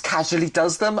 he just casually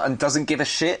does them and doesn't give a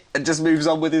shit and just moves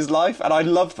on with his life, and I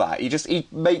love that. He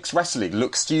makes wrestling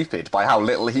look stupid by how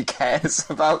little he cares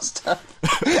about stuff.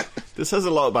 This says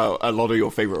a lot about a lot of your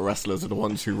favourite wrestlers are the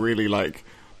ones who really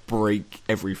break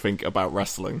everything about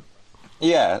wrestling.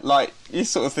 Yeah, like, you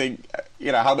sort of think,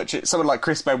 how much someone like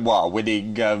Chris Benoit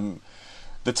winning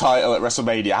the title at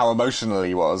WrestleMania, how emotional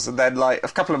he was. And then, like, a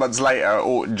couple of months later,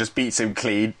 Orton just beats him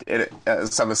clean at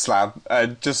SummerSlam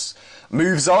and just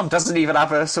moves on, doesn't even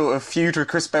have a sort of feud with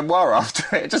Chris Benoit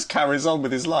after it, just carries on with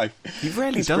his life. He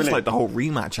really does brilliant. Like the whole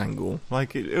rematch angle.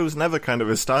 Like, it was never kind of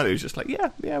his style. It was just like, yeah,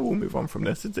 we'll move on from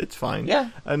this. It's fine. Yeah.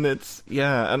 And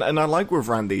and I like with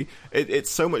Randy, it's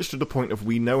so much to the point of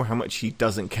we know how much he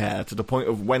doesn't care, to the point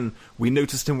of when we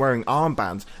noticed him wearing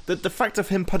armbands, that the fact of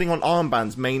him putting on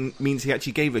armbands means he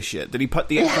actually gave a shit. That he put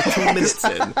the extra 2 minutes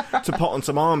in to put on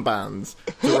some armbands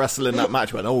to wrestle in that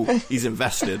match when, he's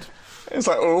invested. It's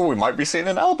like, we might be seeing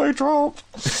an elbow drop.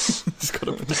 He's got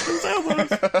to put his elbows.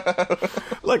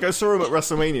 Like, I saw him at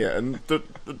WrestleMania, and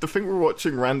the thing we're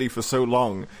watching Randy for so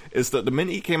long is that the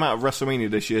minute he came out of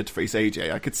WrestleMania this year to face AJ,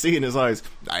 I could see in his eyes,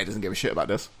 he doesn't give a shit about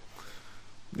this.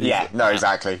 Yeah, no,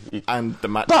 exactly. And the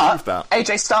match proved that.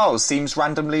 AJ Styles seems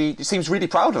really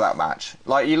proud of that match.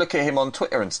 Like, you look at him on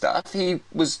Twitter and stuff, he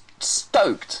was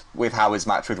stoked with how his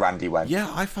match with Randy went. Yeah,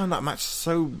 I found that match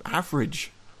so average.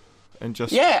 And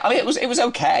just I mean, it was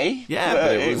okay. Yeah,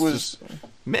 but it was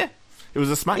meh. It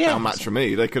was a SmackDown match for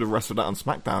me. They could have wrestled that on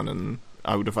SmackDown, and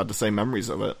I would have had the same memories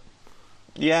of it.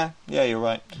 Yeah, you're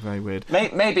right. Very weird.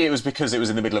 Maybe it was because it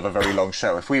was in the middle of a very long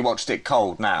show. If we watched it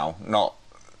cold now, not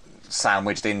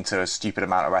sandwiched into a stupid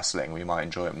amount of wrestling, we might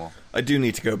enjoy it more. I do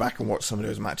need to go back and watch some of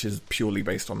those matches purely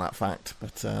based on that fact,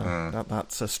 but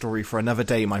that's a story for another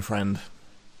day, my friend.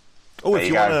 Oh, if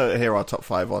you want to hear our top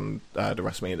 5 on the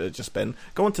WrestleMania that had just been,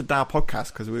 go on to Dow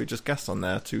Podcast, because we were just guests on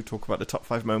there to talk about the top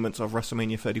 5 moments of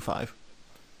WrestleMania 35.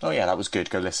 Oh yeah, that was good.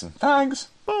 Go listen. Thanks.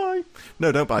 Bye.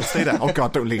 No, don't bye. Stay there. Oh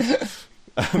God, don't leave.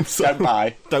 Don't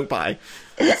buy. Don't buy.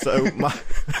 So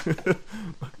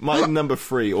my number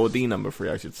 3, or the number 3,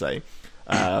 I should say,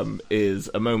 is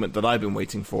a moment that I've been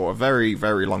waiting for a very,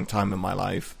 very long time in my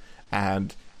life,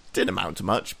 and didn't amount to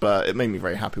much, but it made me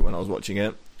very happy when I was watching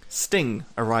it. Sting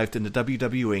arrived in the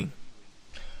WWE.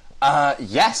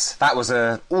 Yes, that was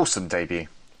an awesome debut.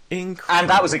 Incredible. And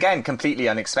that was, again, completely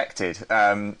unexpected.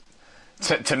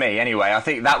 To me, anyway. I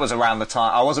think that was around the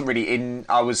time... I wasn't really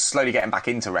I was slowly getting back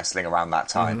into wrestling around that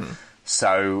time. Mm.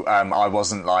 So I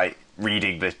wasn't, like,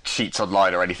 reading the sheets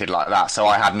online or anything like that. So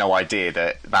I had no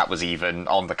idea that was even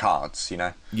on the cards,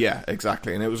 Yeah,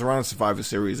 exactly. And it was around Survivor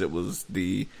Series. It was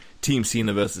the Team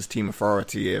Cena versus Team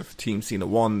Authority. If Team Cena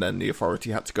won, then the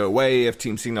Authority had to go away. If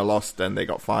Team Cena lost, then they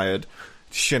got fired.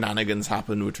 Shenanigans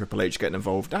happened with Triple H getting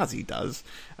involved, as he does,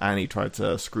 and he tried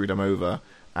to screw them over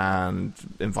and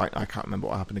I can't remember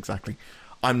what happened exactly.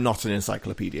 I'm not an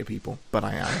encyclopedia, people, but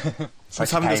I am. I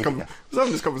was having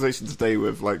this conversation today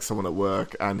with like someone at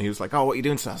work, and he was like, "Oh, what are you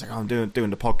doing today?" I was like, "Oh, I'm doing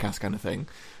the podcast kind of thing,"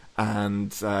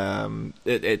 and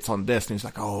it's on this, and he was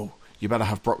like, "Oh, you better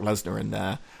have Brock Lesnar in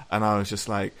there," and I was just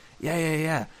like,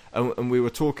 yeah. And we were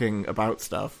talking about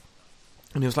stuff,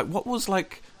 and he was like, "What was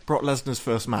like Brock Lesnar's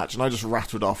first match?" And I just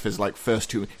rattled off his like first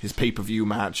 2, his pay-per-view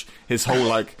match, his whole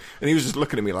like, and he was just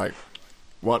looking at me like,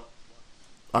 "What?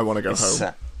 I want to go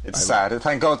home." It's sad.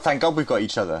 Thank God we've got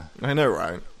each other. I know,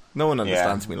 right? No one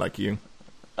understands me like you.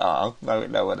 Oh,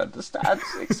 no one understands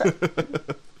except...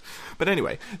 But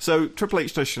anyway, so Triple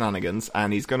H does shenanigans,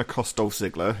 and he's going to cost Dolph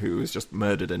Ziggler, who is just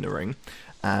murdered in the ring,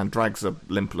 and drags a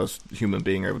limpless human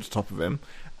being over the top of him,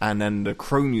 and then the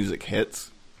Crow music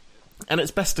hits, and it's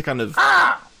best to kind of...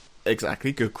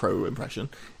 Exactly, good Crow impression.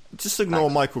 Just ignore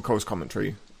Michael Cole's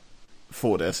commentary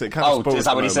for this. It kind of spoils is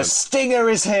that when he says, "Stinger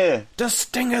is here"? The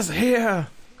Stinger's here!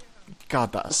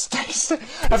 God, that's...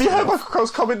 Have you heard Michael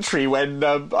Cole's commentary when,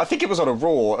 I think it was on the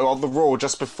Raw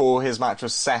just before his match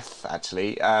with Seth,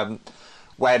 actually,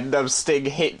 when Sting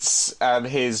hits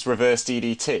his reverse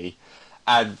DDT,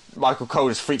 and Michael Cole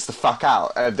just freaks the fuck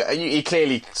out, and he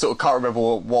clearly sort of can't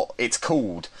remember what it's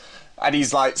called, and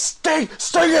he's like, Stinger,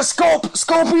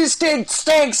 Scorpion Sting,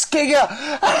 Stinger!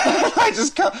 I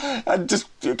just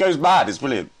goes mad, it's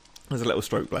brilliant. There's a little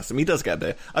stroke, bless him. He does get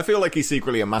there. I feel like he's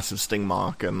secretly a massive Sting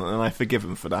mark, and I forgive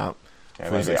him for that.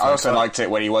 Yeah, I also liked it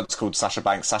when he once called Sasha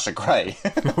Banks Sasha Grey.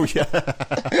 Oh,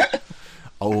 yeah.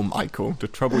 Oh, Michael, the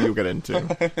trouble you'll get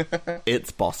into.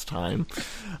 It's boss time.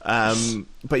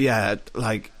 But yeah,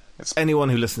 like, anyone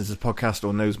who listens to this podcast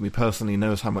or knows me personally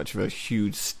knows how much of a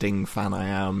huge Sting fan I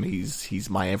am. He's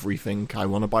my everything. I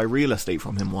want to buy real estate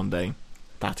from him one day.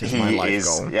 That is my life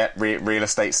goal. Yeah, Real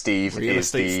Estate Steve is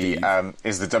the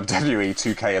WWE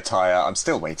 2K attire I'm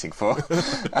still waiting for.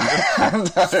 And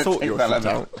thought you were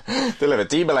out. Deliver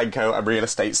Dean Malenko and Real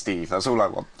Estate Steve. That's all I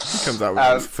want. He comes out with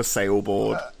a for sale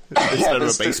board instead of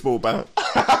a baseball bat.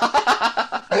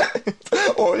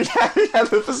 Or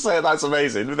that's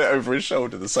amazing. With it over his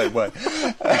shoulder the same way.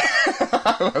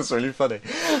 That's really funny.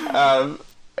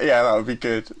 Yeah, that would be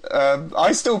good.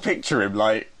 I still picture him,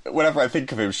 like, whenever I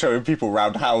think of him showing people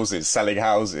around houses, selling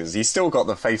houses, he's still got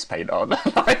the face paint on.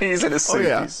 He's in a suit.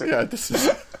 Yeah, this is...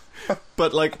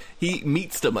 But, like, he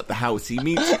meets them at the house. He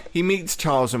meets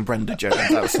Charles and Brenda Jones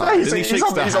outside.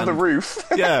 He's on the roof.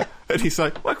 Yeah, and he's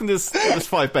like, welcome to this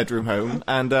 5-bedroom home.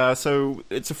 And so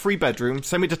it's a 3-bedroom,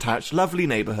 semi-detached, lovely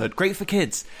neighbourhood, great for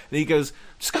kids. And he goes,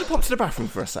 just going to pop to the bathroom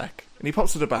for a sec. And he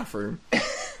pops to the bathroom,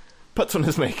 puts on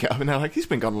his makeup, and they're like, he's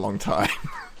been gone a long time.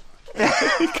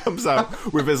 He comes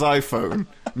out with his iPhone,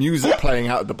 music playing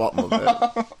out at the bottom of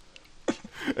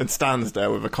it, and stands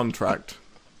there with a contract.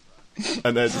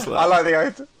 And they're just like... I like the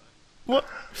idea. What?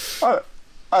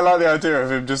 I like the idea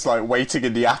of him just, like, waiting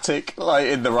in the attic, like,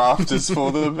 in the rafters for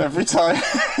them every time.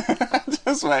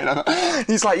 Just waiting.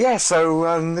 He's like, yeah,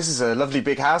 so this is a lovely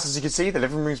big house, as you can see. The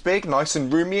living room's big, nice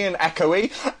and roomy and echoey.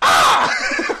 Ah!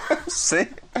 See?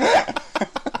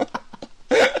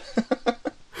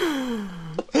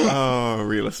 Oh,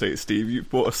 Real Estate Steve, you've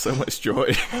brought us so much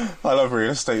joy. I love Real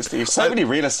Estate Steve. So many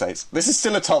real estates. This is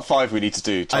still a top 5 we need to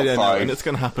do. Top 5. Know, and it's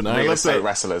going to happen. Real estate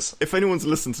wrestlers. If anyone's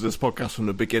listened to this podcast from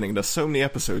the beginning, there's so many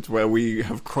episodes where we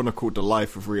have chronicled the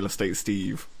life of Real Estate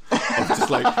Steve. Of just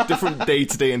like different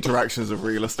day-to-day interactions of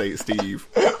Real Estate Steve.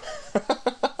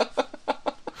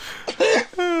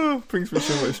 Oh, brings me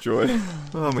so much joy.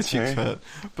 Oh, my cheeks hurt.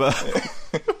 But...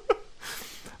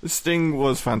 Sting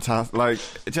was fantastic. Like,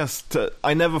 just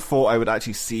I never thought I would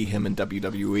actually see him in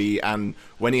WWE, and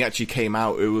when he actually came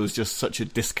out, it was just such a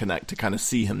disconnect to kind of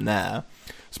see him there,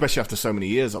 especially after so many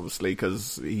years, obviously,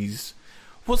 because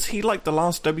was he like the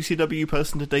last WCW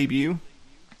person to debut?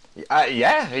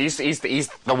 Yeah, he's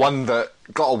the one that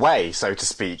got away, so to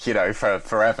speak. You know, for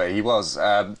forever he was.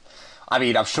 I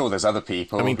mean, I'm sure there's other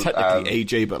people. I mean, technically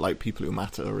AJ, but like people who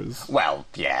matter is... Well,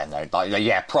 yeah, no, like,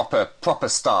 yeah, proper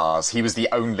stars. He was the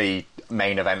only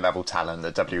main event level talent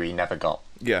that WWE never got.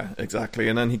 Yeah, exactly.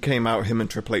 And then he came out, him and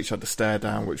Triple H had the stare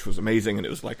down, which was amazing, and it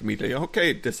was like immediately,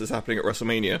 okay, this is happening at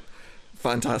WrestleMania.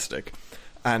 Fantastic.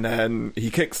 And then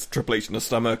he kicks Triple H in the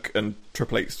stomach, and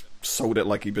Triple H sold it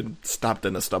like he'd been stabbed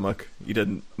in the stomach. He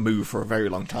didn't move for a very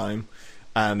long time.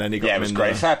 And then he got him in. Yeah, it was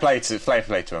great. Fair play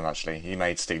to him, actually. He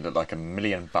made Sting look like $1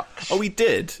 million. Oh, he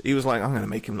did? He was like, I'm going to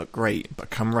make him look great, but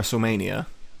come WrestleMania...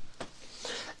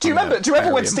 Do you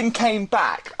remember when Sting came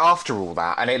back after all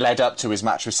that, and it led up to his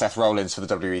match with Seth Rollins for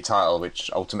the WWE title, which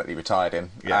ultimately retired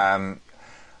him? Yeah.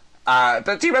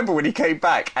 But do you remember when he came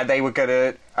back and they were going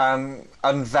to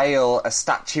unveil a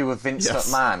statue of Vince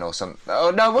McMahon or something?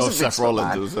 Oh, no, it wasn't Vince Seth Rollins.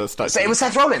 McMahon. It was a statue. It was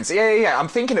Seth Rollins. Yeah. I'm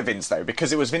thinking of Vince, though,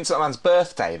 because it was Vince McMahon's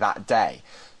birthday that day.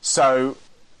 So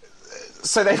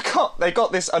they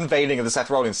got this unveiling of the Seth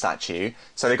Rollins statue.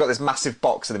 So they got this massive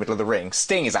box in the middle of the ring.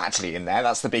 Sting is actually in there.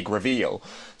 That's the big reveal.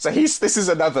 So this is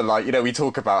another, like, you know, we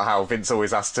talk about how Vince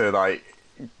always has to, like,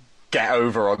 get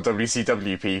over on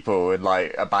WCW people and,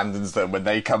 like, abandons them when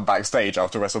they come backstage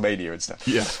after WrestleMania and stuff.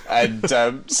 Yeah. And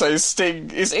so Sting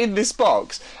is in this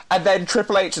box, and then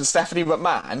Triple H and Stephanie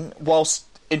McMahon, whilst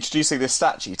introducing this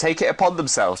statue, take it upon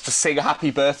themselves to sing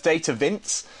happy birthday to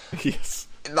Vince. Yes.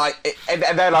 Like, and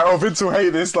they're like, oh, Vince will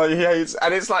hate this, like, he hates...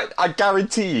 And it's like, I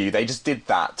guarantee you, they just did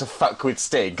that to fuck with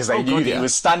Sting, because they knew that he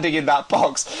was standing in that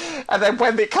box. And then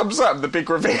when it comes up, the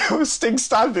big reveal, Sting's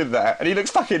standing there, and he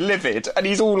looks fucking livid, and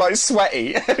he's all, like,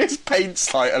 sweaty, and his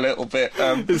paint's, like, a little bit...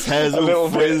 his hair's all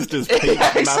frizzed, his paint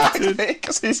yeah, exactly,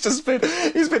 because he's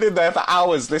been in there for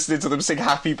hours listening to them sing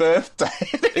Happy Birthday.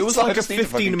 It was like a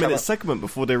 15-minute segment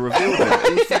before they revealed it.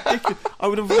 It was ridiculous. I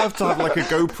would have loved to have, like, a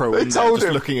GoPro in there, just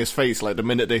looking his face, like, the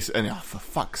minute they... And for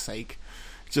fuck's sake.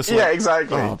 Just like, yeah,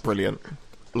 exactly. Oh, brilliant.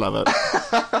 Love it.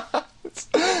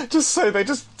 Just so they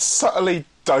just subtly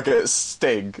dug at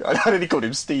Sting. I nearly called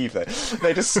him Steve there.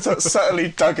 They just subtly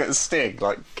dug at Sting,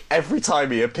 like, every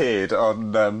time he appeared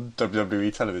on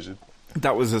WWE television.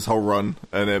 That was his whole run,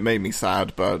 and it made me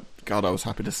sad, but God, I was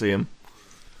happy to see him.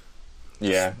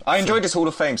 Yeah, I enjoyed his Hall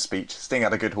of Fame speech. Sting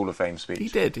had a good Hall of Fame speech. He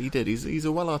did. He's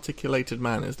a well-articulated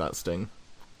man, is that Sting?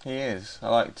 He is.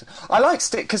 I like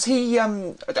Sting because he.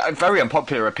 A very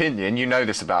unpopular opinion. You know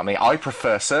this about me. I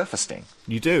prefer Surfer Sting.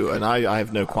 You do, and I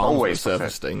have no qualms with Surfer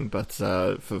Sting. But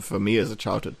for me as a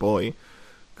childhood boy,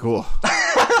 cool.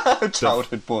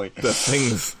 Childhood boy. The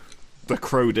things the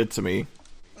Crow did to me.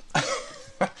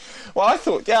 Well, I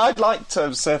thought, yeah, I'd like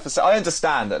to Surfer Sting. I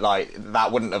understand that, like,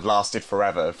 that wouldn't have lasted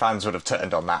forever. Fans would have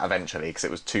turned on that eventually because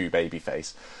it was too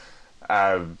babyface.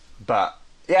 But.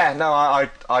 Yeah, no,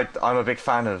 I'm a big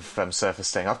fan of Surfer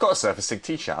Sting. I've got a Surfer Sting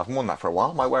t-shirt. I've worn that for a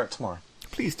while. Might wear it tomorrow.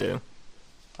 Please do.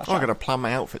 I I'm shall. going to plan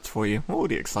my outfits for you.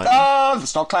 Already excited. Oh,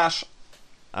 let's not clash.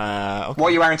 Okay. What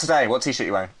are you wearing today? What t-shirt are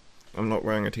you wearing? I'm not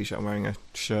wearing a t-shirt. I'm wearing a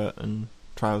shirt and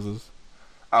trousers.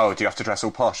 Oh, do you have to dress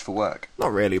all posh for work?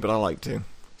 Not really, but I like to.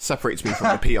 Separates me from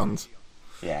the peons.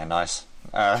 Yeah, nice.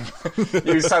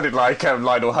 You sounded like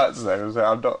Lionel Hutz there. So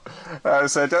I'm not.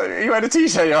 So are you wearing a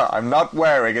t-shirt? Yeah, I'm not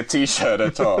wearing a t-shirt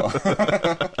at all.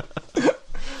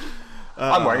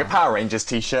 I'm wearing a Power Rangers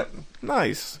t-shirt.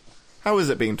 Nice. How is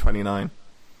it being 29?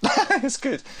 It's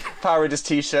good. Power Rangers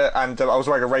t-shirt, and I was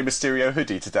wearing a Rey Mysterio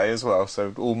hoodie today as well.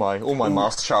 So all my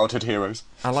masked childhood heroes.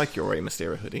 I like your Rey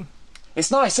Mysterio hoodie. It's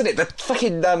nice, isn't it? The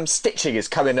fucking stitching is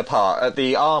coming apart at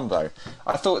the arm, though.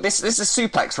 I thought this is a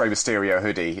Suplex Rey Mysterio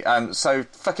hoodie. So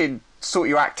fucking sort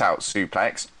your act out,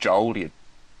 Suplex. Joel, you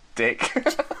dick.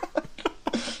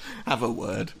 Have a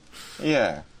word.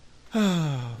 Yeah.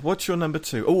 What's your number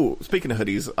 2? Oh, speaking of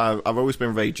hoodies, I've always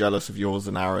been very jealous of yours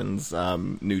and Aaron's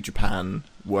New Japan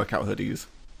workout hoodies.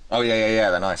 Oh,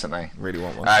 yeah, they're nice, aren't they? Really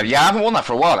want one. Yeah, I haven't worn that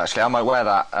for a while, actually. I might wear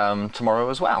that tomorrow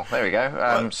as well. There we go.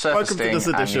 Welcome to this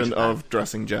edition of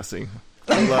Dressing Jesse.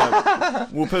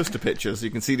 We'll post a picture so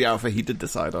you can see the outfit he did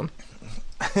decide on.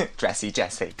 Dressy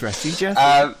Jesse. Dressy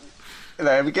Jesse?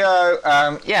 There we go.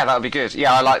 Yeah, that would be good.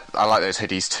 Yeah, I like those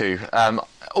hoodies too.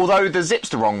 Although the zip's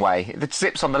the wrong way. The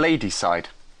zip's on the ladies' side.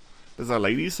 There's a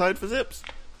ladies' side for zips?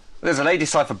 There's a ladies'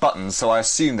 side for buttons, so I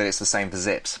assume that it's the same for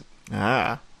zips.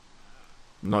 Ah.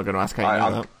 I'm not going to ask how you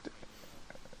know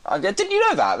that. Didn't you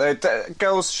know that? The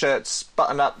girls' shirts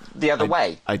button up the other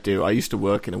way. I do. I used to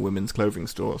work in a women's clothing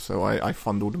store, so I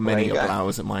fondled many a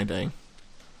blouse at my day.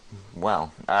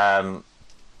 Well,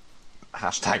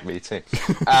 hashtag me too.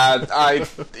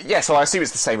 So I assume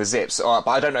it's the same as zips, but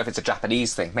I don't know if it's a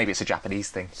Japanese thing. Maybe it's a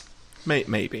Japanese thing.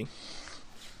 Maybe.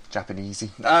 Japanesey.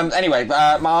 Anyway,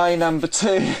 my number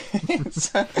 2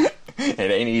 is...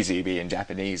 It ain't easy being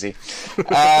Japanesey.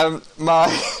 My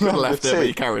left it, but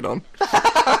you carried on.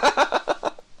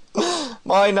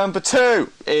 My number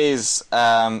 2 is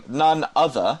none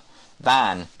other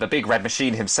than the Big Red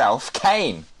Machine himself,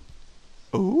 Kane.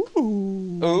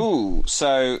 Ooh.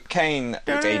 So Kane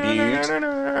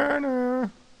debuted.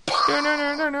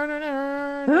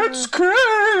 It's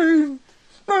Kane.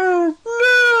 No.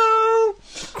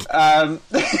 I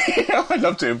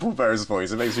love doing Paul Bearer's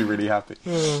voice. It makes me really happy.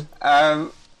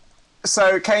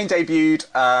 So Kane debuted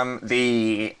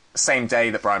the same day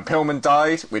that Brian Pillman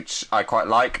died, which I quite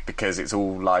like because it's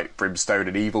all like brimstone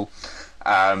and evil.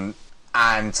 And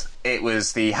it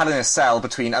was the Hell in a Cell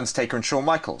between Undertaker and Shawn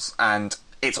Michaels. And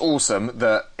it's awesome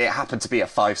that it happened to be a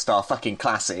 5-star fucking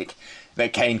classic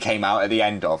that Kane came out at the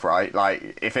end of, right?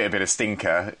 Like, if it had been a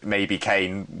stinker, maybe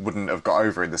Kane wouldn't have got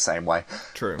over in the same way.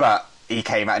 True. But he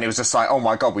came out and it was just like, oh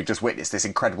my god, we just witnessed this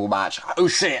incredible match. Oh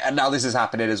shit, and now this is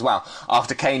happening as well.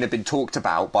 After Kane had been talked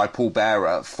about by Paul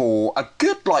Bearer for a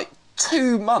good,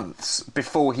 2 months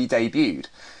before he debuted.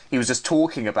 He was just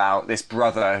talking about this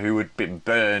brother who had been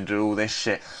burned and all this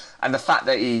shit. And the fact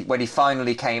that when he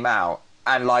finally came out,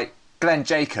 and, Glenn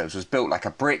Jacobs was built like a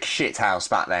brick shithouse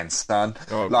back then, son.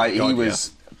 Oh, God, he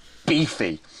was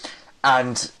beefy.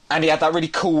 And he had that really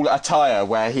cool attire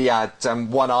where he had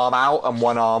one arm out and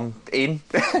one arm in,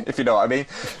 if you know what I mean.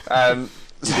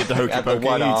 He did the hokey pokey,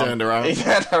 he turned around. He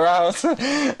turned around.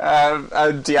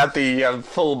 And he had the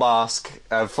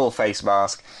full face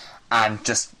mask, and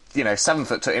just, 7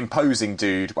 foot imposing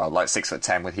dude,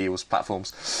 6'10" with heels,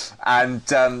 platforms, and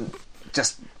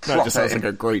just That just sounds like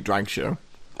a great drag show.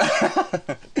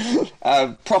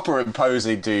 Proper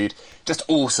imposing dude, just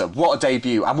awesome. What a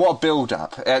debut and what a build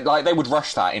up. They would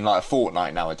rush that in a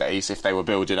fortnight nowadays if they were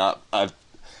building up a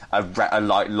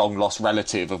long lost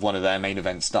relative of one of their main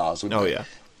event stars. Oh yeah,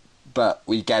 but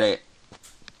we get it.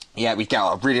 Yeah, we get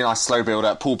a really nice slow build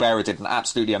up. Paul Bearer did an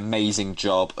absolutely amazing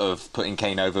job of putting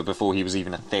Kane over before he was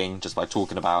even a thing, just by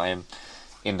talking about him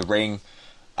in the ring.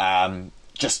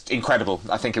 Just incredible.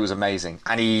 I think it was amazing,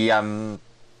 and he.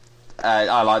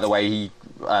 I like the way he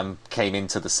came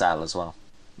into the cell as well.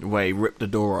 The way he ripped the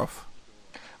door off.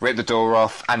 Ripped the door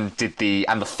off and did the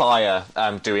fire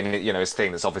doing his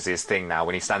thing. That's obviously his thing now.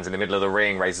 When he stands in the middle of the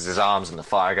ring, raises his arms, and the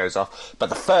fire goes off. But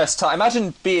the first time,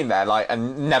 imagine being there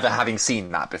and never having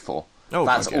seen that before. Oh,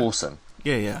 that's God, yeah. Awesome.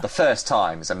 Yeah. The first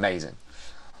time is amazing.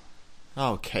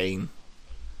 Oh, Kane.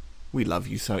 We love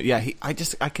you so. Yeah, I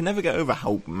can never get over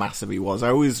how massive he was. I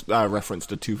always reference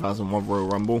the 2001 Royal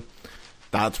Rumble.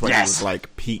 That's when he was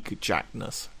peak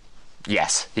jackness.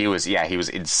 Yes, he was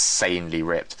insanely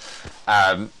ripped.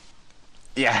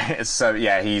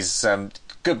 He's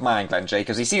good man, Glenn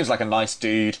Jacobs. He seems like a nice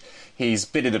dude. He's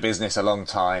been in the business a long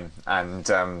time and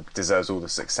deserves all the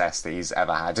success that he's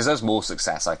ever had. Deserves more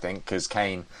success, I think, because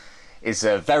Kane is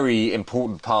a very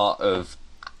important part of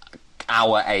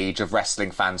our age of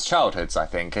wrestling fans' childhoods, I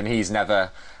think, and he's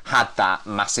never had that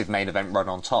massive main event run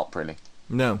on top, really.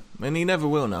 No, and he never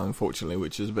will now, unfortunately,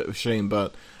 which is a bit of a shame.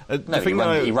 But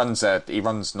he runs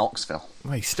Knoxville.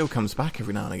 Well, he still comes back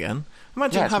every now and again.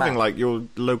 Imagine Yeah, having mad. like your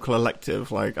local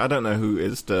elective. Like, I don't know who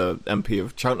is the MP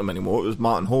of Cheltenham anymore. It was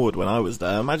Martin Horde when I was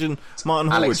there. Imagine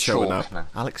Martin Horde Alex showing Chalk up. now.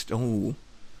 Alex, oh,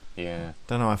 Yeah.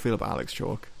 don't know how I feel about Alex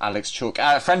Chalk. Alex Chalk.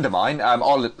 A friend of mine,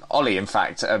 Ollie, in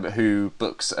fact, who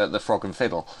books at the Frog and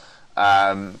Fiddle,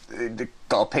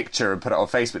 got a picture and put it on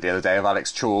Facebook the other day of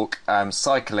Alex Chalk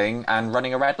cycling and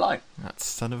running a red light. That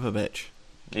son of a bitch.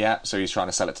 Yeah, so he's trying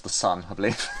to sell it to the Sun, I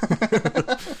believe.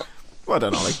 Well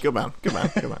done, Ollie. Good man.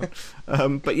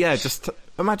 But yeah, just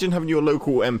imagine having your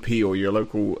local MP or your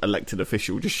local elected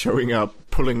official just showing up,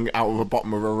 pulling out of the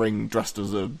bottom of a ring dressed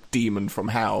as a demon from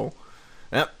hell.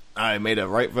 Yep, I made a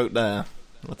right vote there.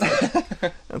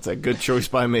 That's a good choice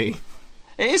by me.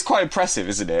 It is quite impressive,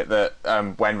 isn't it,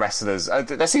 that when wrestlers...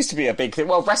 there seems to be a big thing...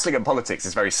 Well, wrestling and politics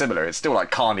is very similar. It's still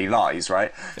like Carney lies,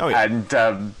 right? Oh, yeah. And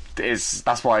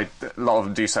that's why a lot of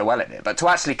them do so well in it. But to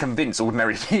actually convince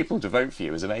ordinary people to vote for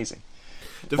you is amazing.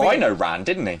 Rhino ran,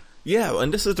 didn't he? Yeah,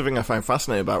 and this is the thing I find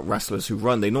fascinating about wrestlers who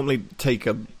run. They normally take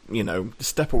a,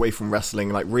 step away from wrestling,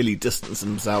 like really distance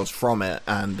themselves from it,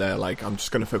 and they're like, I'm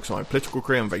just going to focus on my political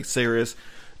career, I'm very serious.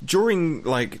 During,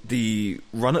 like, the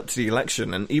run-up to the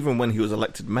election, and even when he was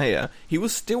elected mayor, he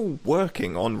was still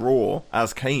working on Raw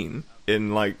as Kane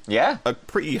in, like, a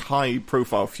pretty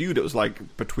high-profile feud. It was,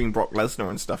 like, between Brock Lesnar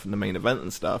and stuff in the main event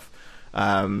and stuff.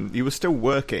 He was still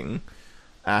working,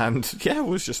 and, yeah, it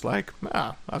was just like,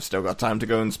 I've still got time to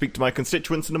go and speak to my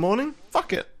constituents in the morning.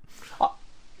 Fuck it.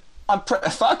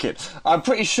 Fuck it. I'm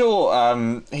pretty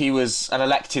sure he was an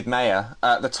elected mayor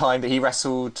at the time that he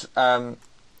wrestled...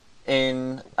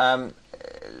 in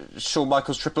Shawn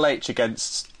Michaels Triple H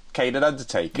against Kane and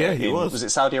Undertaker. Yeah, he was. Was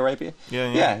it Saudi Arabia?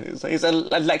 Yeah. He's an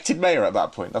elected mayor at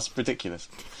that point. That's ridiculous.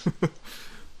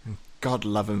 God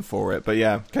love him for it. But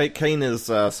yeah, Kane is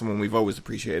someone we've always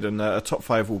appreciated, and a top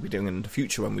 5 we'll be doing in the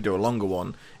future when we do a longer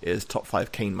one is top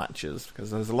 5 Kane matches,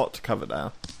 because there's a lot to cover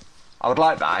there. I would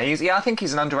like that. I think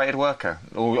he's an underrated worker,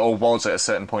 or was at a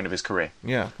certain point of his career.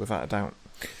 Yeah, without a doubt.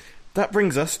 That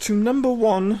brings us to number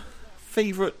 1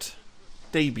 favourite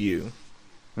debut.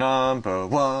 Number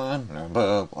one.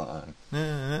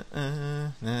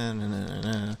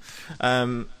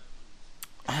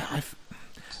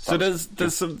 So there's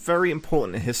some very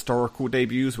important historical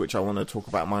debuts, which I want to talk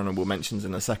about my honourable mentions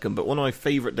in a second, but one of my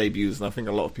favourite debuts, and I think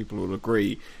a lot of people will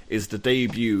agree, is the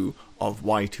debut of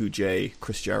Y2J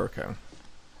Chris Jericho.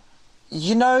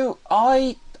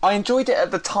 I enjoyed it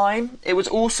at the time. It was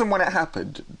awesome when it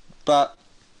happened, but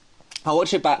I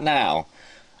watch it back now,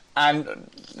 and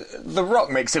The Rock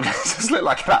makes him just look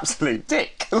like an absolute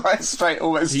dick, almost straight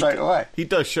away. He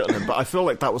does shit on him, but I feel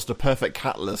like that was the perfect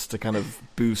catalyst to kind of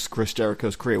boost Chris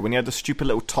Jericho's career. When he had the stupid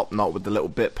little top knot with the little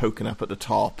bit poking up at the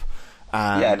top.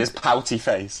 And his pouty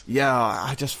face. Yeah,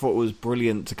 I just thought it was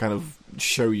brilliant to kind of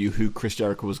show you who Chris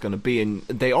Jericho was going to be, and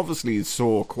they obviously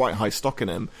saw quite high stock in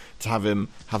him to have him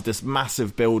have this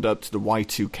massive build-up to the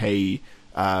Y2K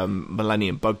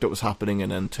Millennium Bug that was happening,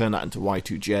 and then turn that into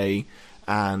Y2J,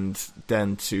 and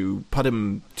then to put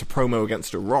him to promo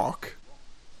against The Rock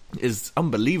is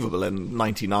unbelievable in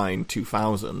 99,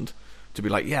 2000, to be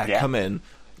like, yeah, come in,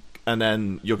 and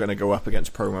then you're going to go up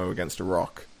against promo against The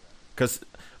Rock. Because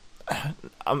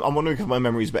I'm wondering if my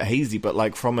memory's a bit hazy, but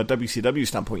like from a WCW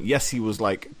standpoint, yes, he was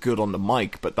like good on the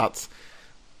mic, but that's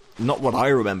not what I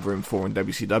remember him for in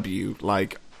WCW.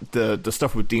 Like, the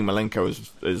stuff with Dean Malenko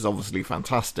is obviously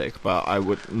fantastic, but I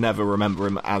would never remember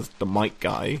him as the mic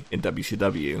guy in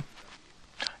WCW.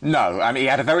 No, I mean, he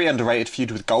had a very underrated feud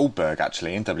with Goldberg,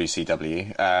 actually, in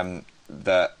WCW,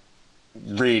 that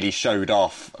really showed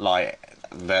off, like,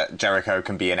 that Jericho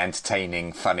can be an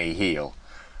entertaining, funny heel.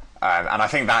 And I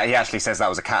think that he actually says that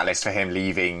was a catalyst for him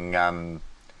leaving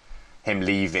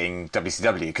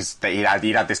WCW, because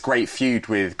he'd had this great feud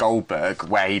with Goldberg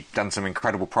where he'd done some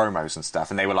incredible promos and stuff,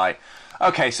 and they were like,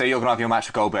 okay, so you're going to have your match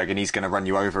with Goldberg and he's going to run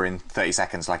you over in 30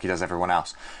 seconds like he does everyone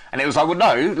else. And it was like, well,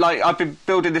 no, like, I've been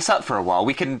building this up for a while,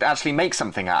 we can actually make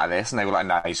something out of this. And they were like,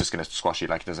 no, he's just going to squash you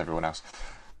like he does everyone else.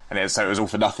 And so it was all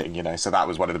for nothing, so that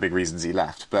was one of the big reasons he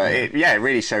left. But it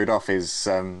really showed off his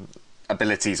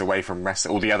abilities away from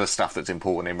wrestling, all the other stuff that's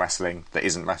important in wrestling that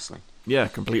isn't wrestling. Yeah,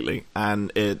 completely.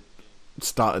 And it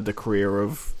started the career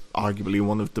of arguably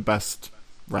one of the best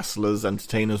wrestlers,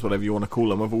 entertainers, whatever you want to call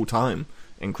them, of all time,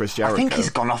 in Chris Jericho. I think he's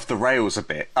gone off the rails a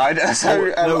bit. I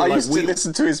used to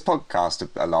listen to his podcast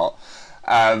a lot,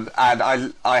 And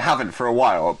I haven't for a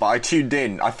while, but I tuned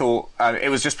in. I thought it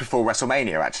was just before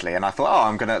WrestleMania actually, and I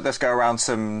thought, let's go around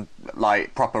some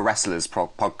like proper wrestlers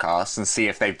podcasts and see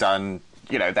if they've done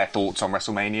their thoughts on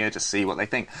WrestleMania, just see what they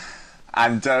think.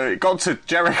 And got to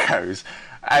Jericho's,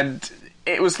 and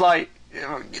it was like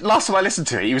last time I listened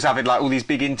to it, he was having like all these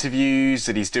big interviews,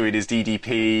 and he's doing his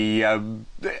DDP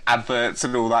adverts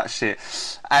and all that shit.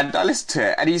 And I listened to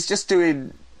it,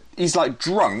 and he's like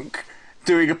drunk,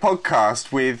 doing a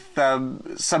podcast with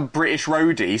some British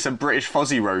roadie, some British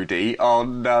Fozzy roadie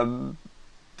on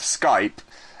Skype,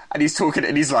 and he's talking,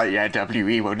 and he's like, yeah,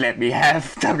 WE won't let me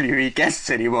have WE guests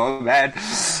anymore, man.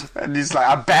 And he's like,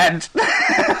 I'm banned.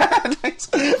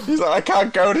 He's like, I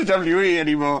can't go to WE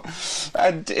anymore.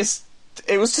 And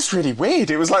it was just really weird.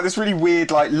 It was like this really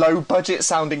weird, like low budget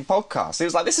sounding podcast. It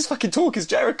was like, this is fucking Talk is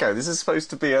Jericho. This is supposed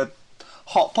to be a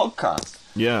hot podcast.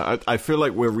 Yeah, I feel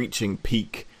like we're reaching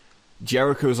peak.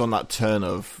 Jericho's on that turn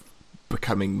of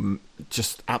becoming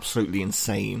just absolutely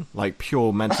insane, like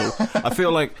pure mental. I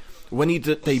feel like when he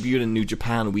debuted in New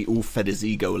Japan, we all fed his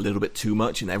ego a little bit too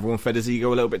much, and everyone fed his ego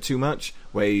a little bit too much,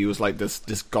 where he was like this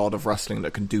god of wrestling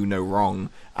that can do no wrong,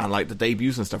 and like the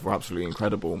debuts and stuff were absolutely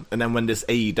incredible. And then when this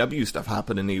AEW stuff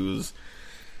happened, and he was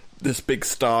this big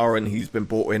star, and he's been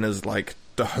brought in as like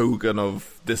the Hogan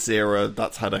of this era,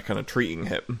 that's how they're kind of treating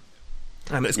him.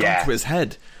 And it's gone to his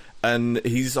head, and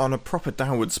he's on a proper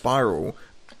downward spiral,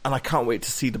 and I can't wait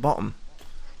to see the bottom.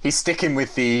 He's sticking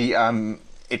with the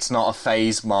it's not a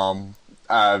phase, Mom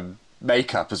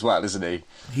makeup as well, isn't he?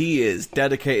 He is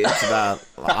dedicated to that.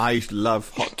 I love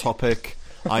Hot Topic.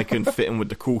 I can fit in with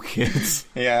the cool kids.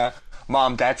 Yeah.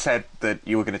 Mom, Dad said that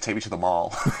you were going to take me to the mall.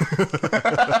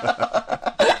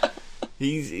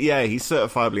 He's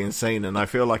certifiably insane, and I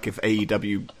feel like if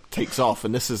AEW takes off,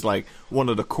 and this is like one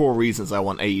of the core reasons I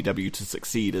want AEW to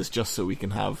succeed, is just so we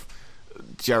can have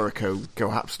Jericho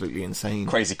go absolutely insane.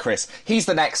 Crazy Chris. He's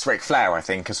the next Ric Flair, I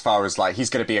think, as far as like he's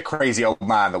going to be a crazy old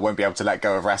man that won't be able to let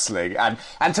go of wrestling. And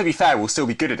to be fair, will still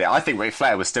be good at it. I think Ric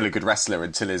Flair was still a good wrestler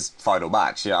until his final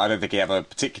match. I don't think he ever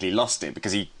particularly lost it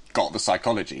because he got the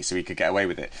psychology so he could get away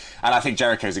with it. And I think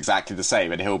Jericho's exactly the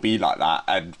same, and he'll be like that,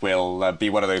 and will be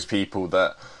one of those people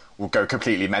that will go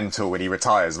completely mental when he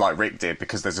retires, like Rick did,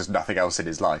 because there's just nothing else in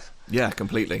his life. Yeah,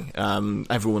 completely.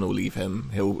 Everyone will leave him.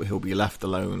 He'll be left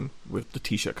alone with the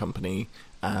T-shirt company,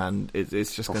 and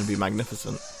it's just going to be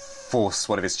magnificent. Force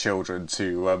one of his children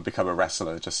to become a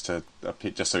wrestler just so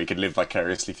he can live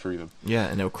vicariously through them. Yeah,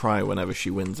 and he'll cry whenever she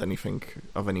wins anything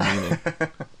of any meaning.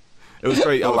 It was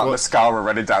great. Like mascara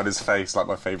running down his face, like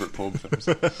my favourite porn films.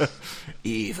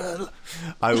 Evil.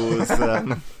 I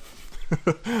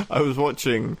was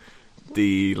watching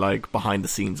the like behind the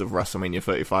scenes of WrestleMania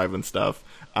 35 and stuff,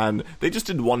 and they just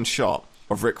did one shot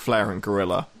of Ric Flair and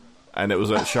Gorilla, and it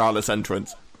was at Charlotte's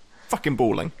entrance, fucking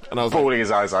bawling, and I was bawling his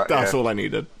eyes out. That's all I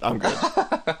needed. I'm good.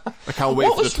 I can't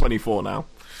wait for the 24 now.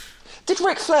 Did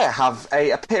Ric Flair have a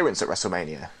appearance at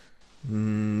WrestleMania?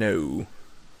 No.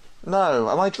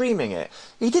 Am I dreaming it?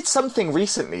 He did something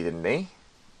recently, didn't he?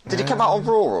 Did he come out on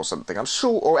Raw or something? I'm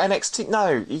sure, or NXT.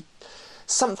 No,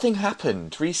 something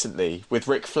happened recently with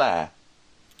Ric Flair.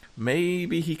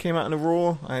 Maybe he came out in a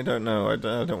Raw. I don't know. I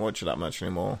don't watch it that much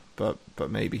anymore. But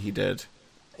maybe he did.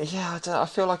 Yeah, I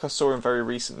feel like I saw him very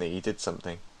recently. He did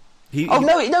something. He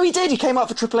did. He came out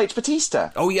for Triple H Batista.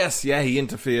 Oh yes, yeah. He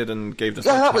interfered and gave the.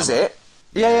 Yeah, that was it.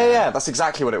 Yeah. That's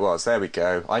exactly what it was. There we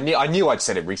go. I knew I'd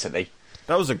said it recently.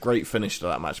 That was a great finish to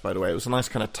that match, by the way. It was a nice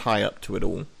kind of tie-up to it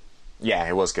all. Yeah,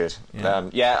 it was good.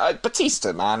 Yeah,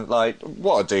 Batista, man, like,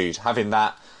 what a dude. Having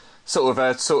that sort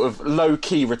of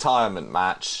low-key retirement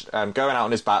match, going out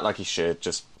on his back like he should,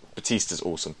 just, Batista's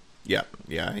awesome. Yeah,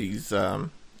 he's a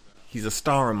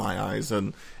star in my eyes,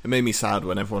 and it made me sad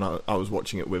when everyone I was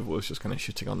watching it with was just kind of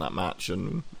shitting on that match,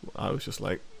 and I was just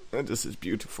like, this is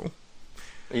beautiful.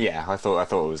 Yeah, I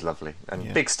thought it was lovely,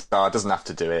 and big star doesn't have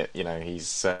to do it.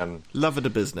 He's love of the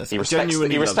business. He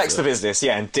respects the business,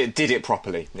 yeah, and did it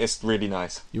properly. It's really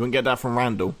nice. You wouldn't get that from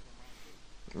Randall.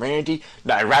 Randy?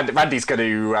 No, Randy's going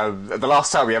to. The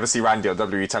last time we ever see Randy on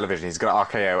WWE television, he's going to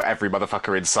RKO every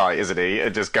motherfucker in sight, isn't he?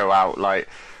 And just go out like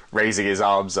raising his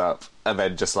arms up, and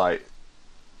then just like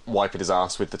wiping his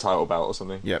ass with the title belt or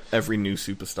something. Yep, every new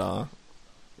superstar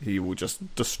he will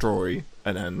just destroy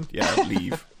and then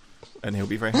leave. And he'll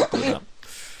be very happy with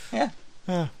that.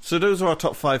 Yeah. So those are our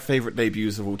top 5 favourite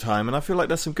debuts of all time, and I feel like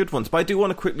there's some good ones. But I do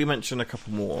want to quickly mention a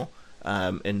couple more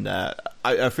in there.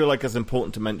 I feel like it's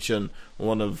important to mention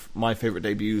one of my favourite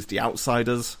debuts, The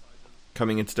Outsiders,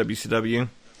 coming into WCW.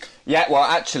 Yeah, well,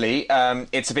 actually,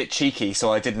 it's a bit cheeky,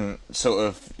 so I didn't sort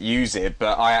of use it,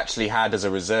 but I actually had as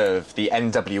a reserve the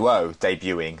NWO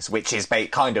debuting, which is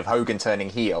kind of Hogan turning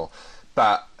heel,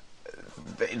 but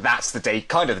that's the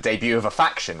kind of the debut of a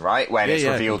faction, right? When it's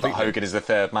revealed completely. That Hogan is the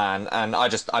third man, and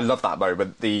I love that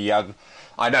moment.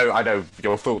 I know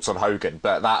your thoughts on Hogan,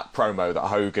 but that promo that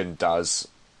Hogan does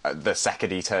the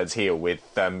second he turns heel with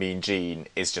Mean Gene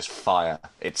is just fire.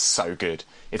 It's so good.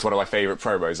 It's one of my favourite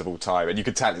promos of all time, and you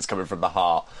can tell it's coming from the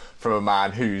heart, from a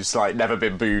man who's like never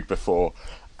been booed before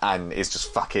and is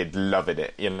just fucking loving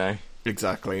it, you know?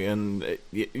 Exactly, and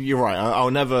you're right.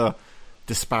 I'll never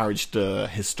disparage the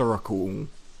historical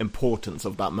importance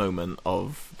of that moment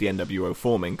of the NWO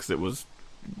forming, because it was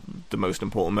the most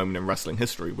important moment in wrestling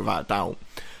history, without a doubt.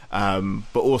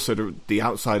 But also the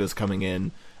outsiders coming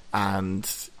in, and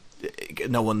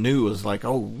no one knew. It was like,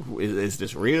 oh, is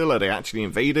this real? Are they actually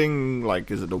invading? Like,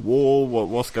 is it a war?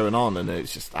 What's going on? And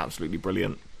it's just absolutely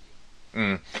brilliant.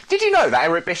 Did you know that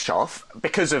Eric Bischoff,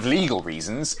 because of legal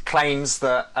reasons, claims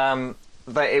that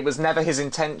that it was never his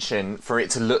intention for it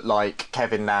to look like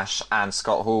Kevin Nash and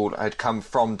Scott Hall had come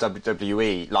from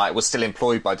WWE, like was still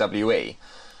employed by WWE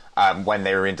when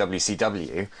they were in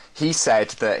WCW. He said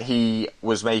that he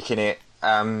was making it,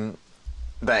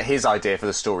 that his idea for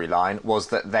the storyline was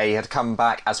that they had come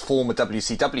back as former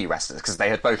WCW wrestlers, because they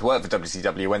had both worked for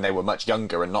WCW when they were much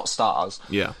younger and not stars.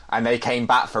 Yeah. And they came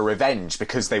back for revenge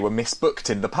because they were misbooked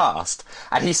in the past.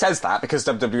 And he says that because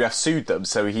WWF sued them,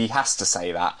 so he has to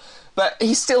say that. But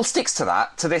he still sticks to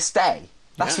that to this day.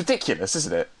 That's ridiculous,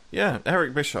 isn't it? Yeah,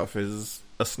 Eric Bischoff is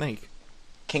a snake.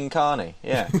 King Carney,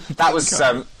 yeah. That was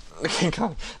King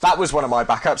Carney. That was one of my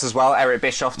backups as well. Eric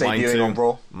Bischoff debuting on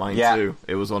Raw. Mine too.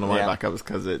 It was one of my backups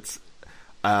because it's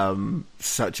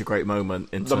such a great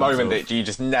moment. The moment that you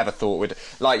just never thought would,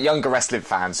 like, younger wrestling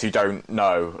fans who don't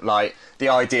know, like the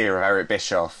idea of Eric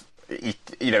Bischoff. He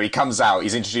comes out,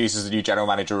 he's introduced as the new general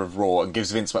manager of Raw and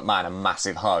gives Vince McMahon a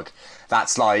massive hug.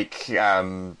 That's like,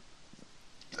 I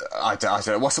don't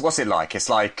know, what's it like? It's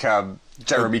like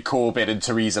Jeremy Corbyn and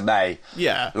Theresa May,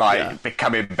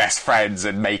 becoming best friends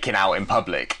and making out in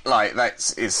public. Like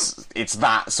it's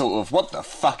that sort of, what the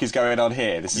fuck is going on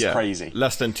here? This is crazy.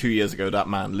 Less than 2 years ago, that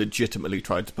man legitimately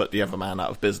tried to put the other man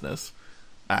out of business,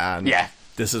 and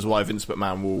this is why Vince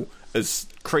McMahon will, as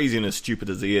crazy and as stupid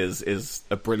as he is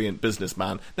a brilliant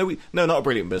businessman. No, not a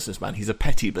brilliant businessman. He's a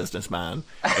petty businessman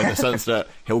in the sense that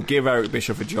he'll give Eric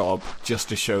Bischoff a job just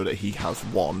to show that he has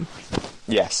won.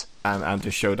 Yes. And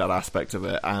to show that aspect of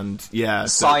it. And,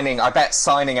 I bet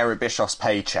signing Eric Bischoff's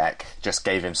paycheck just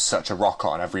gave him such a rock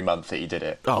on every month that he did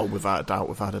it. Oh, without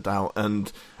a doubt.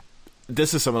 And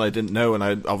this is something I didn't know, and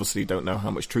I obviously don't know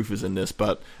how much truth is in this,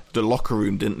 but the locker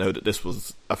room didn't know that this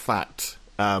was a fact.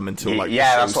 Until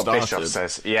that's what Bischoff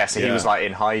says. Yeah, so he was like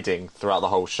in hiding throughout the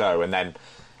whole show, and then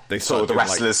the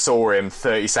wrestlers saw him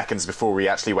 30 seconds before he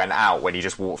actually went out, when he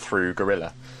just walked through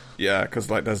Gorilla. Yeah, because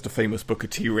there's the famous Booker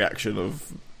T reaction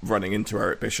of running into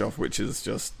Eric Bischoff, which is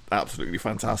just absolutely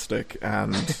fantastic,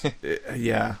 and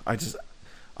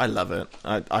I love it.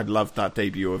 I love that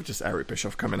debut of just Eric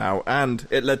Bischoff coming out, and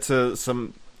it led to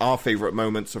our favourite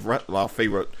moments of our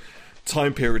favourite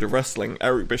time period of wrestling.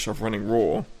 Eric Bischoff running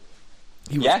Raw.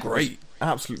 He was great.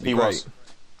 Absolutely great. Was.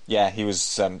 Yeah, he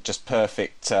was just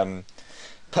perfect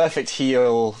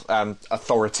heel,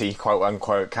 authority, quote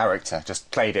unquote, character.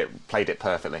 Just played it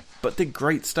perfectly. But did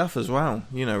great stuff as well.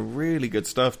 Really good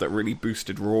stuff that really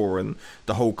boosted Raw, and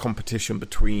the whole competition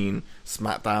between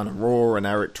SmackDown and Raw, and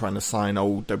Eric trying to sign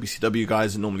old WCW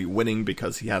guys and normally winning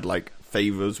because he had like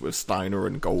favors with Steiner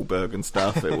and Goldberg and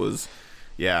stuff. It was.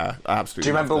 Yeah, absolutely. Do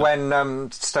you remember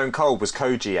when Stone Cold was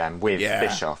co-GM with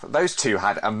Bischoff? Those two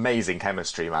had amazing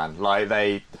chemistry, man. Like,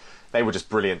 they were just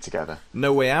brilliant together.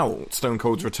 No Way Out, Stone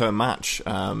Cold's return match,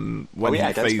 when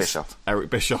he faced Bischoff. Eric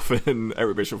Bischoff, and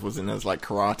Eric Bischoff was in his like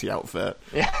karate outfit.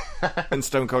 Yeah. And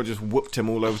Stone Cold just whooped him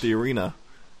all over the arena.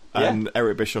 And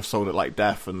Eric Bischoff sold it like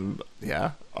death, and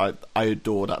I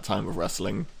adore that time of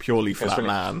wrestling, purely for that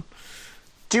man.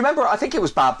 Do you remember, I think it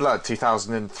was Bad Blood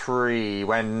 2003,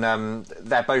 when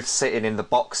they're both sitting in the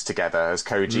box together as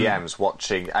co-GMs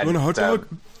watching. And, hot dog?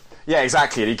 Yeah,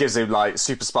 exactly. And he gives him like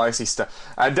super spicy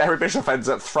stuff. And Eric Bischoff ends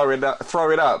up throwing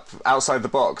up outside the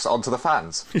box onto the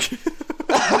fans.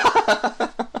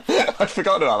 I'd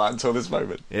forgotten about that until this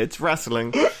moment. It's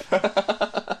wrestling.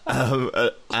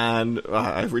 And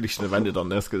I really should have ended on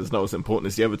this because it's not as important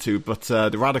as the other two, but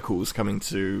the Radicals coming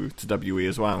to WE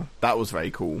as well. That was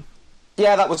very cool.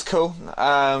 Yeah, that was cool.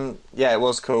 It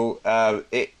was cool.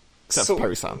 Except for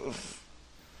Perry Sam.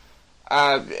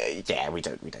 Yeah, we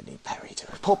don't need Perry, do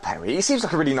we? Poor Perry. He seems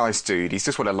like a really nice dude. He's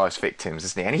just one of life's victims,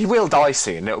 isn't he? And he will die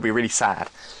soon. It'll be really sad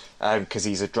because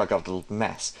he's a drug-addled little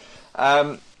mess.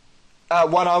 One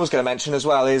I was going to mention as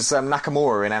well is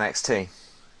Nakamura in NXT.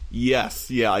 Yes,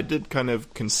 yeah, I did kind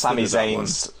of consider Sami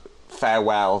Zayn's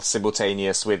farewell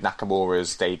simultaneous with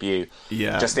Nakamura's debut.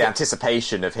 Yeah, just the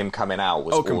anticipation of him coming out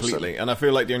was completely. Awesome. And I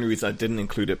feel like the only reason I didn't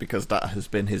include it because that has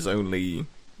been his only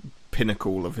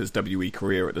pinnacle of his WWE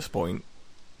career at this point.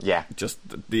 Yeah, just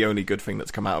the only good thing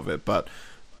that's come out of it. But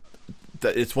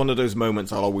it's one of those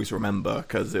moments I'll always remember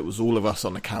because it was all of us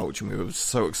on the couch and we were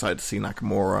so excited to see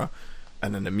Nakamura.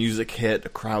 And then the music hit, the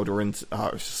crowd were into.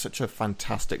 It was such a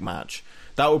fantastic match.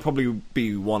 That would probably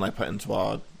be one I put into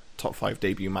our top 5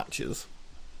 debut matches.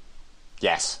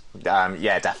 Yes,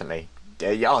 yeah, definitely.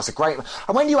 Yeah, it's a great.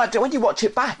 And when you watch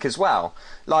it back as well,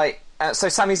 like so,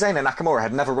 Sami Zayn and Nakamura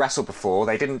had never wrestled before.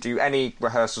 They didn't do any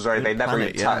rehearsals or anything. They never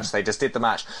even touched. They just did the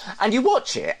match. And you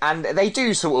watch it, and they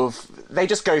do they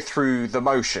just go through the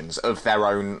motions of their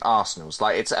own arsenals.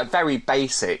 Like it's a very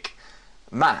basic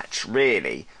match,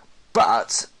 really,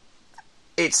 but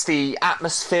it's the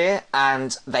atmosphere,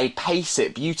 and they pace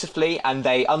it beautifully, and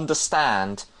they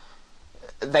understand.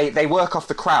 They work off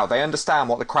the crowd. They understand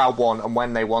what the crowd want and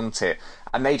when they want it,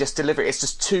 and they just deliver it. It's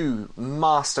just two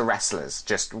master wrestlers,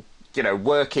 just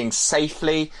working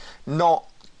safely, not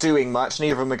doing much.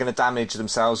 Neither of them are going to damage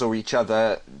themselves or each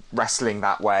other wrestling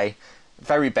that way.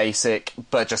 Very basic,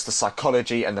 but just the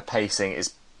psychology and the pacing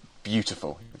is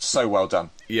beautiful. It's so well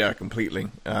done. Yeah, completely.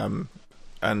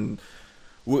 And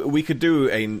we could do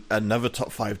another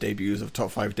top 5 debuts of top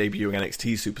 5 debuting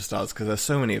NXT superstars because there's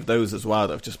so many of those as well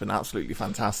that have just been absolutely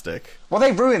fantastic. Well,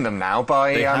 they ruin them now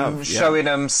by showing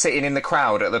them sitting in the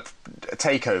crowd at the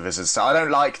takeovers and stuff. I don't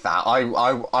like that.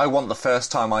 I want the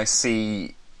first time I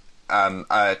see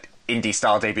a indie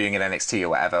star debuting in NXT or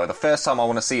whatever, the first time I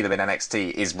want to see them in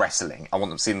NXT is wrestling. I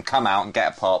want them to see them come out and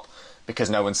get a pop because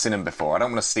no one's seen them before. I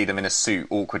don't want to see them in a suit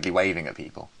awkwardly waving at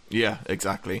people. Yeah,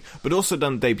 exactly. But also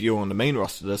done debut on the main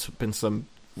roster. There's been some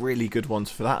really good ones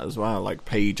for that as well. Like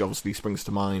Paige obviously springs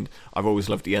to mind. I've always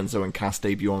loved the Enzo and Cass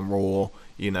debut on Raw.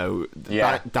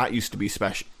 That used to be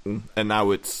special, and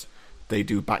now they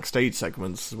do backstage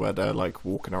segments where they're like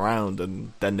walking around,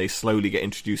 and then they slowly get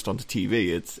introduced onto TV.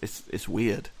 It's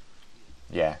weird.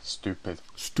 Yeah,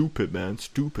 stupid, man,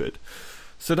 stupid.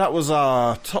 So that was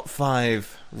our top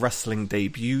 5 wrestling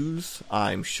debuts.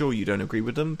 I'm sure you don't agree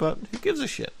with them, but who gives a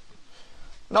shit?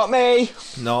 Not me.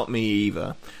 Not me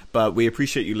either. But we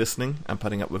appreciate you listening and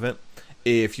putting up with it.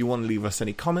 If you want to leave us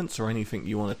any comments or anything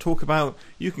you want to talk about,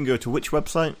 you can go to which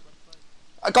website?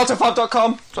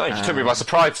 GotTop5.com. Sorry, you took me by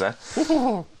surprise there.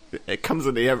 It comes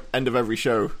at the end of every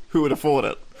show. Who would afford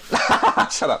it?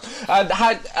 Shut up.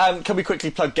 Can we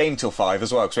quickly plug Game Till 5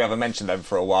 as well, because we haven't mentioned them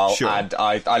for a while. Sure. And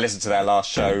I listened to their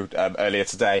last show earlier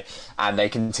today, and they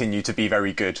continue to be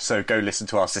very good. So go listen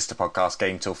to our sister podcast,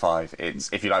 Game Till 5.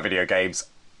 It's if you like video games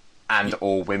and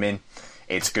or women,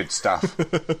 it's good stuff.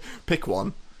 Pick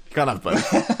one. You can't have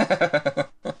both.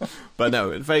 But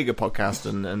no, it's a very good podcast,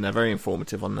 and they're very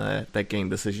informative on their game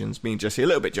decisions. Me and Jesse are a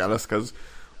little bit jealous because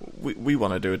we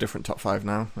want to do a different top 5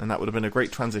 now, and that would have been a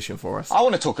great transition for us. I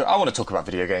want to talk about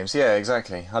video games. Yeah,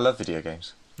 exactly. I love video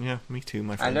games. Yeah, me too,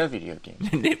 my friend. I love video games.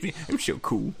 I'm so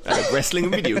cool. I love wrestling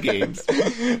and video games.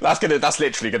 That's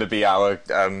literally gonna be our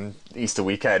Easter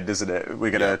weekend, isn't it? We're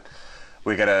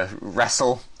gonna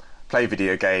wrestle, play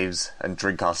video games, and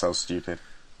drink ourselves stupid.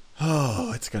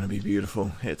 Oh, it's gonna be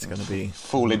beautiful. It's gonna be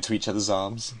fall into each other's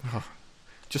arms. Oh.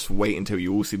 Just wait until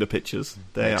you all see the pictures.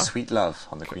 They are sweet love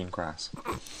on the green grass.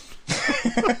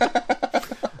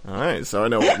 Alright, so I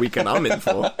know what weekend I'm in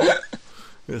for.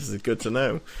 This is good to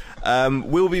know.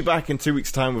 We'll be back in 2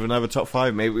 weeks' time with another top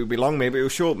 5. Maybe it'll be long, maybe it'll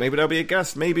be short, maybe there'll be a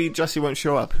guest, maybe Jesse won't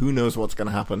show up. Who knows what's going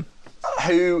to happen?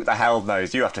 Who the hell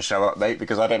knows? You have to show up, mate,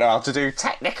 because I don't know how to do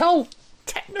technical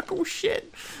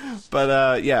shit.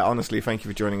 But yeah, honestly, thank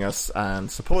you for joining us and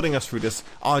supporting us through this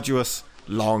arduous,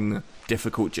 long,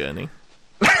 difficult journey.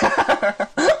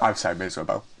 I'm so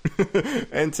miserable.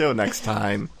 Until next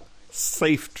time,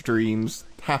 safe dreams,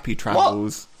 happy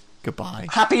travels. What? Goodbye.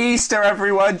 Happy Easter,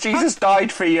 everyone. Jesus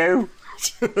died for you.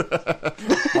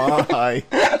 Bye.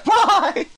 Bye.